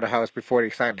it Slaughterhouse before they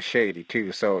signed to Shady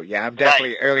too. So, yeah, I'm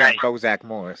definitely early on Bozak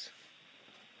Morris.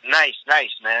 Nice,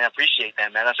 man. I appreciate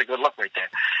that, man. That's a good look right there.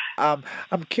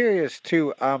 I'm curious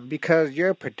too, because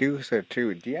you're a producer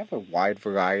too. Do you have a wide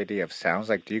variety of sounds?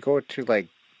 Like, do you go to like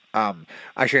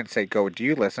I shouldn't say go. Do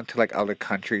you listen to like other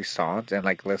country songs and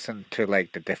like listen to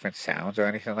like the different sounds or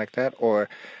anything like that? Or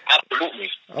absolutely,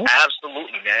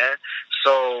 absolutely, man.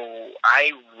 So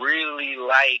I really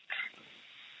like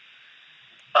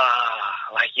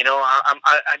I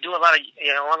do a lot of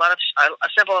I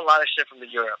sample a lot of shit from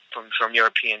Europe, from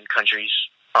European countries.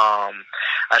 I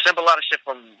sample a lot of shit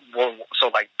from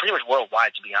pretty much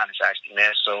worldwide, to be honest, actually,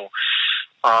 man. So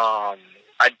I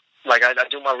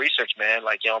do my research, man.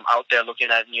 Like I'm out there looking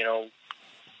at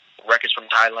records from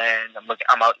Thailand.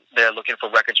 I'm out there looking for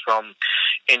records from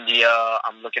India.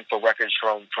 I'm looking for records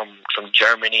from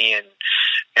Germany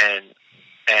and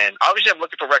obviously I'm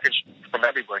looking for records from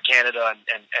everywhere, Canada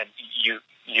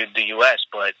and the US.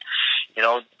 But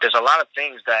there's a lot of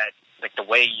things that like the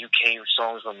way UK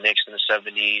songs were mixed in the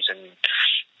 '70s and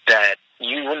that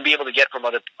you wouldn't be able to get from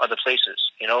other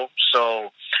places.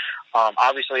 So.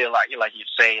 Obviously, like you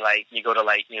say, like you go to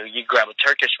you grab a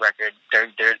Turkish record,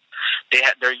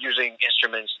 they're using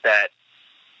instruments that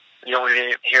you don't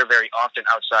hear very often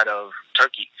outside of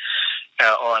Turkey,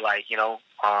 or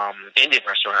Indian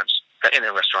restaurants.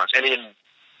 Indian restaurants, Indian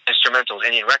instrumentals,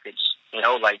 Indian records.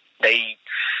 Like they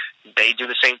do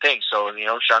the same thing. So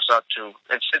shouts out to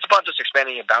it's about just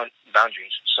expanding your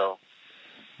boundaries. So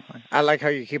I like how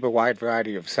you keep a wide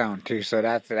variety of sound too, so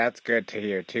that's good to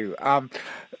hear too.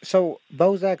 So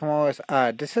Bozak Morris,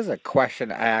 this is a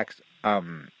question I ask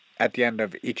at the end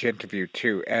of each interview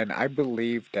too, and I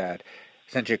believe that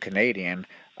since you're Canadian,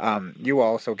 you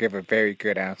also give a very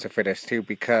good answer for this too,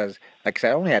 because like I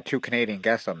said, I only had two Canadian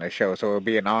guests on this show, so it would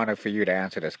be an honor for you to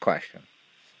answer this question.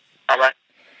 all right.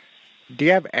 Do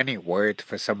you have any words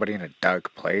for somebody in a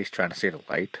dark place trying to see the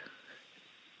light?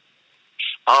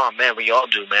 Oh man, we all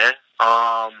do, man.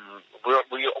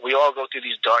 We all go through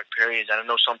these dark periods, and I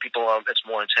know some people it's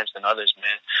more intense than others,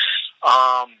 man.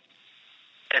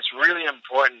 It's really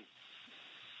important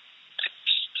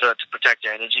to protect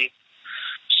your energy.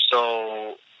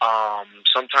 So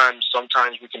sometimes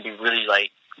we can be really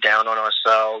like down on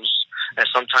ourselves, and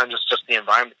sometimes it's just the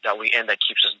environment that we in that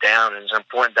keeps us down. And it's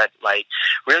important that like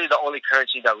really the only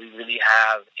currency that we really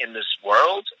have in this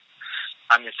world.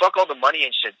 I mean, fuck all the money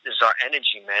and shit. Is our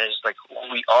energy, man. It's like who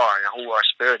we are and who our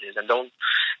spirit is, and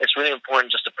it's really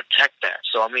important just to protect that.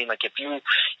 So I mean, like if you're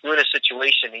in a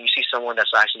situation and you see someone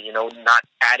that's actually not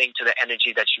adding to the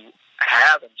energy that you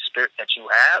have and the spirit that you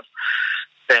have,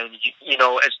 then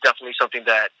it's definitely something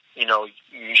that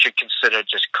you should consider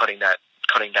just cutting that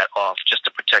off just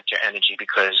to protect your energy,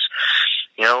 because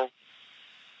when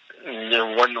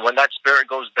that spirit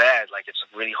goes bad, like it's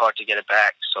really hard to get it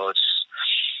back. So it's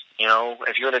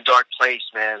if you're in a dark place,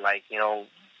 man, like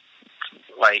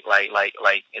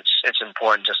it's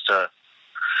important just to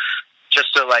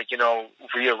like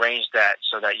rearrange that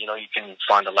so that you can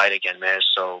find the light again, man.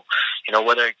 So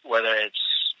whether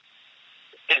it's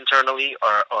internally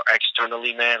or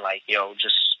externally, man, like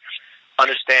just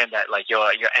understand that like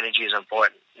your energy is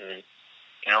important, and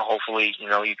hopefully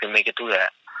you can make it through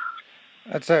that.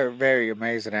 That's a very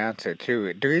amazing answer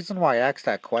too. The reason why I asked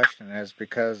that question is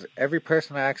because every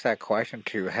person I ask that question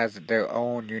to has their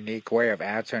own unique way of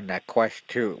answering that question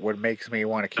too. What makes me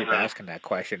want to keep asking that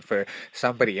question for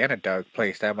somebody in a dark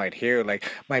place that might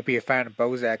might be a fan of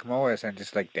Bozak Morris and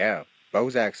just like, damn,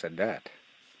 Bozak said that.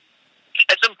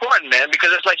 It's important, man,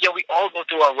 because it's like, we all go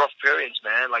through our rough periods,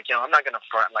 man. Like, I'm not gonna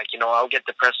front. Like, I'll get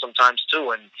depressed sometimes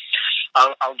too, and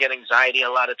I'll get anxiety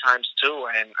a lot of times too.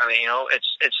 And I mean,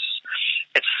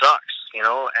 it sucks,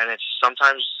 and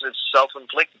sometimes it's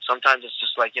self-inflicted. Sometimes it's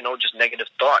just like, just negative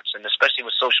thoughts, and especially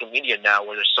with social media now,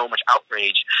 where there's so much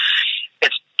outrage,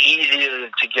 it's easier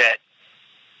to get,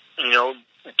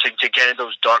 to get in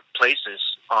those dark places,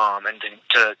 and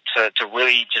to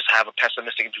really just have a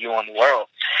pessimistic view on the world.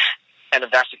 And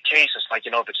if that's the case, it's like,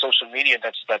 if it's social media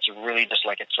that's really just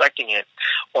like affecting it,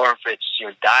 or if it's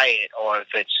your diet, or if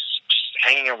it's just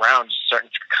hanging around certain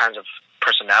kinds of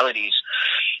personalities,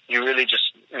 you really just,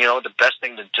 the best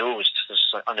thing to do is to just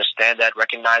understand that,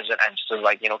 recognize it, and to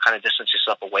like, kind of distance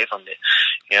yourself away from it.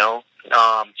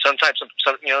 Sometimes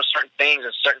certain things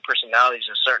and certain personalities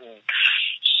and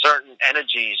certain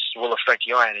energies will affect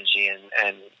your energy,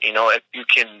 and if you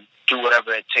can do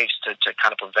whatever it takes to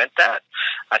kind of prevent that,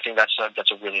 I think that's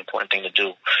a really important thing to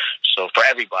do. So for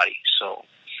everybody, so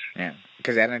yeah,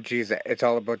 because it's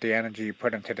all about the energy you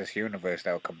put into this universe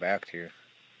that will come back to you.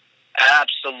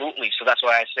 Absolutely. So that's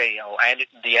why I say,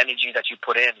 the energy that you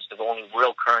put in is the only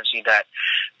real currency that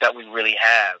we really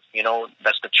have.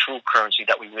 That's the true currency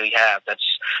that we really have.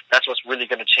 That's what's really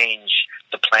going to change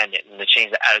the planet and to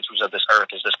change the attitudes of this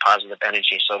earth, is this positive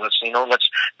energy. So let's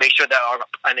make sure that our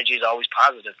energy is always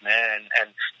positive, man,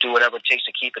 and do whatever it takes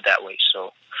to keep it that way.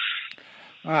 So.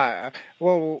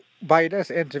 Well, by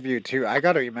this interview too, I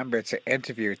got to remember it's an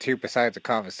interview too, besides a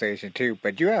conversation too.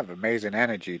 But you have amazing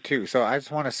energy too, so I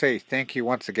just want to say thank you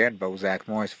once again, Bozak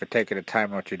Morris, for taking the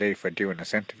time out your day for doing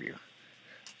this interview.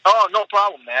 Oh, no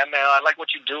problem, man. I like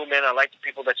what you do, man. I like the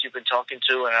people that you've been talking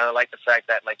to, and I like the fact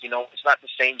that, like, it's not the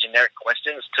same generic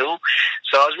questions too.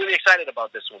 So I was really excited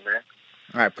about this one, man.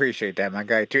 I appreciate that, my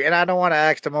guy too, and I don't want to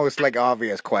ask the most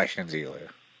obvious questions either.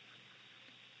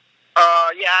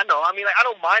 Yeah, I know. I mean, like, I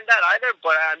don't mind that either,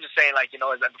 but I'm just saying, like, the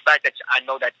fact that I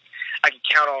know that I can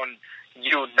count on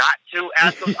you not to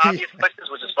ask those obvious questions,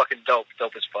 which is fucking dope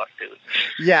as fuck, dude.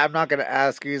 Yeah, I'm not gonna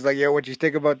ask you. He's like, yo, what you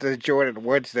think about the Jordan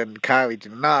Woods and Kylie?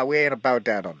 Nah, we ain't about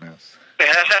that on this.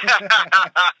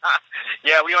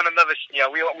 Yeah, we on another.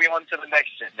 We on to the next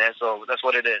shit, man. So that's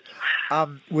what it is.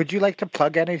 Would you like to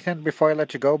plug anything before I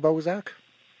let you go, Bozak?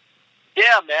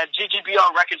 Yeah, man.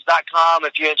 GGBRrecords.com.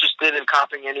 If you're interested in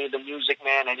copying any of the music,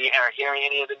 man, or hearing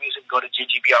any of the music, go to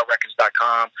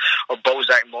GGBRrecords.com or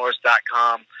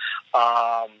BozakMorris.com.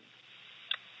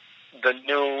 the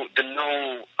new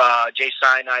Jay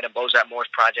Cyanide and Bozak Morris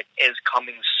project is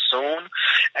coming soon.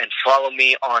 And follow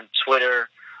me on Twitter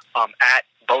at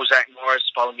Bozak Morris.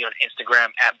 Follow me on Instagram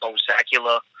at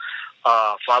Bozakula.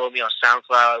 Follow me on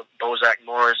SoundCloud, Bozak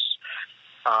Morris.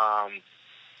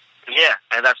 Yeah,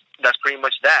 and that's pretty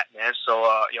much that, man. So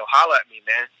holla at me,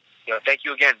 man. Thank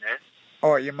you again, man.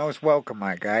 Oh, you're most welcome,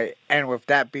 my guy. And with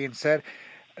that being said,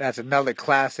 that's another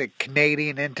classic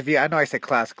Canadian interview. I know I say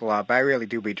classic a lot, but I really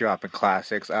do be dropping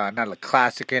classics. Another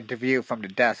classic interview from the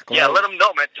desk. Yeah, let them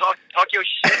know, man. Talk your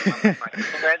shit.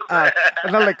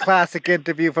 Another classic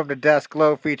interview from the desk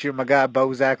low featuring my guy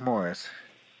Bozak Morris.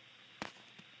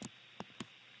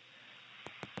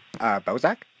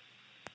 Bozak?